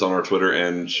posted this on our Twitter,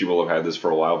 and she will have had this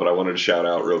for a while. But I wanted to shout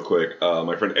out real quick.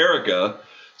 My friend Erica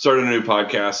started a new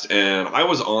podcast, and I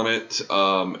was on it,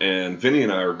 and Vinny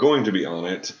and I are going to be on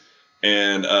it,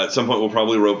 and at some point we'll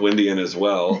probably rope Wendy in as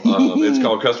well. It's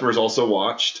called Customers Also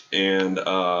Watched, and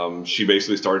she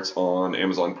basically starts on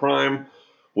Amazon Prime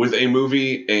with a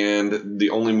movie, and the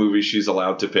only movie she's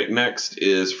allowed to pick next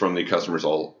is from the Customers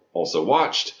Also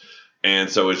Watched, and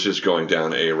so it's just going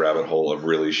down a rabbit hole of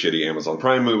really shitty Amazon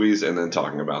Prime movies and then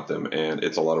talking about them, and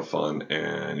it's a lot of fun,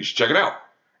 and you should check it out.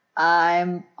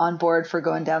 I'm on board for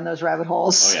going down those rabbit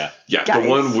holes. Oh, yeah. Yeah, Guys. The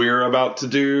one we're about to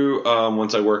do,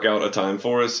 once I work out a time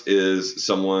for us, is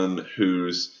someone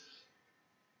whose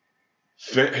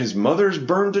his mother's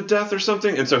burned to death or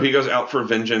something, and so he goes out for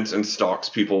vengeance and stalks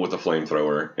people with a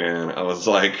flamethrower, and I was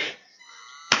like,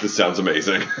 this sounds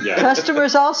amazing. Yeah.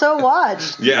 Customers Also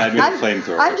Watched. Yeah,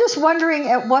 flamethrower. I'm just wondering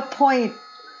at what point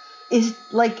is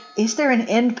there an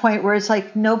end point where it's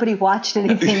like nobody watched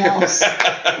anything else?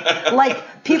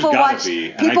 Like people watched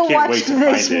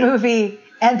this movie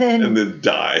and then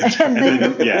died. And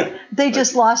then they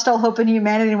just lost all hope in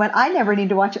humanity and went, I never need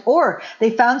to watch it. Or they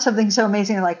found something so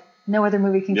amazing like no other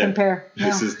movie can compare.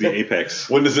 This is the apex.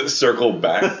 When does it circle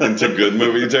back into good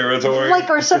movie territory?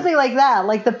 Or something like that,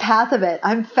 like the path of it.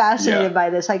 I'm fascinated by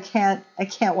this. I can't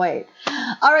wait.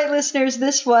 All right, listeners,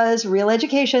 this was Real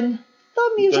Education,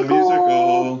 the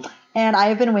musical. And I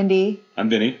have been Wendy. I'm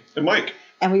Vinny. And Mike.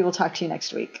 And we will talk to you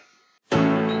next week. We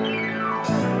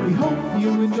hope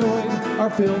you enjoyed our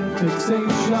film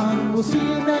fixation. We'll see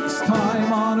you next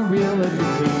time on A Real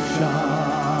Education,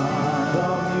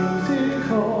 the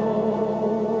musical.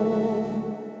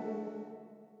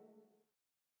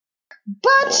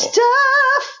 Butt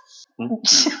stuff!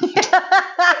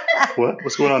 What?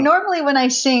 What's going on? Normally when I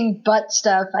sing butt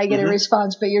stuff, I get a Mhm.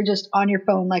 response, but you're just on your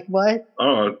phone like, what?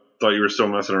 Oh, I thought you were still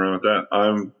messing around with that.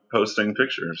 I'm posting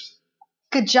pictures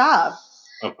Good job.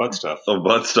 Of butt stuff. of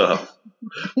butt stuff.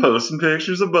 Posting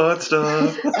pictures of butt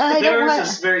stuff. I don't There's want,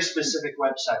 this very specific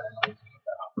website I'm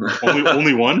looking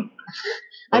Only one?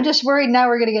 I'm just worried now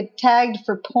we're going to get tagged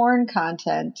for porn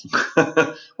content.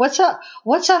 What's up?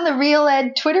 What's on the Real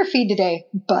Ed Twitter feed today?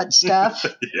 Butt stuff.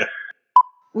 Yeah.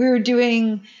 We were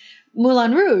doing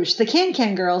Moulin Rouge, the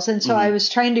Can Girls, and so I was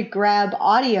trying to grab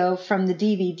audio from the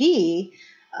DVD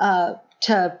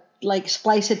to like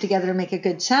splice it together and make a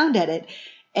good sound edit.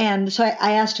 And so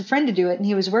I asked a friend to do it, and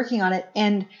he was working on it.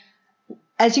 And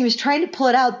as he was trying to pull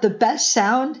it out, the best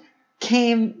sound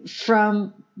came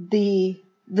from the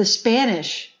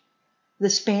Spanish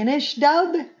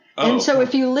dub. Oh. And so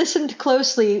if you listened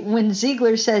closely, when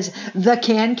Ziegler says the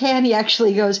can, he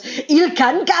actually goes, Il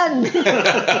can.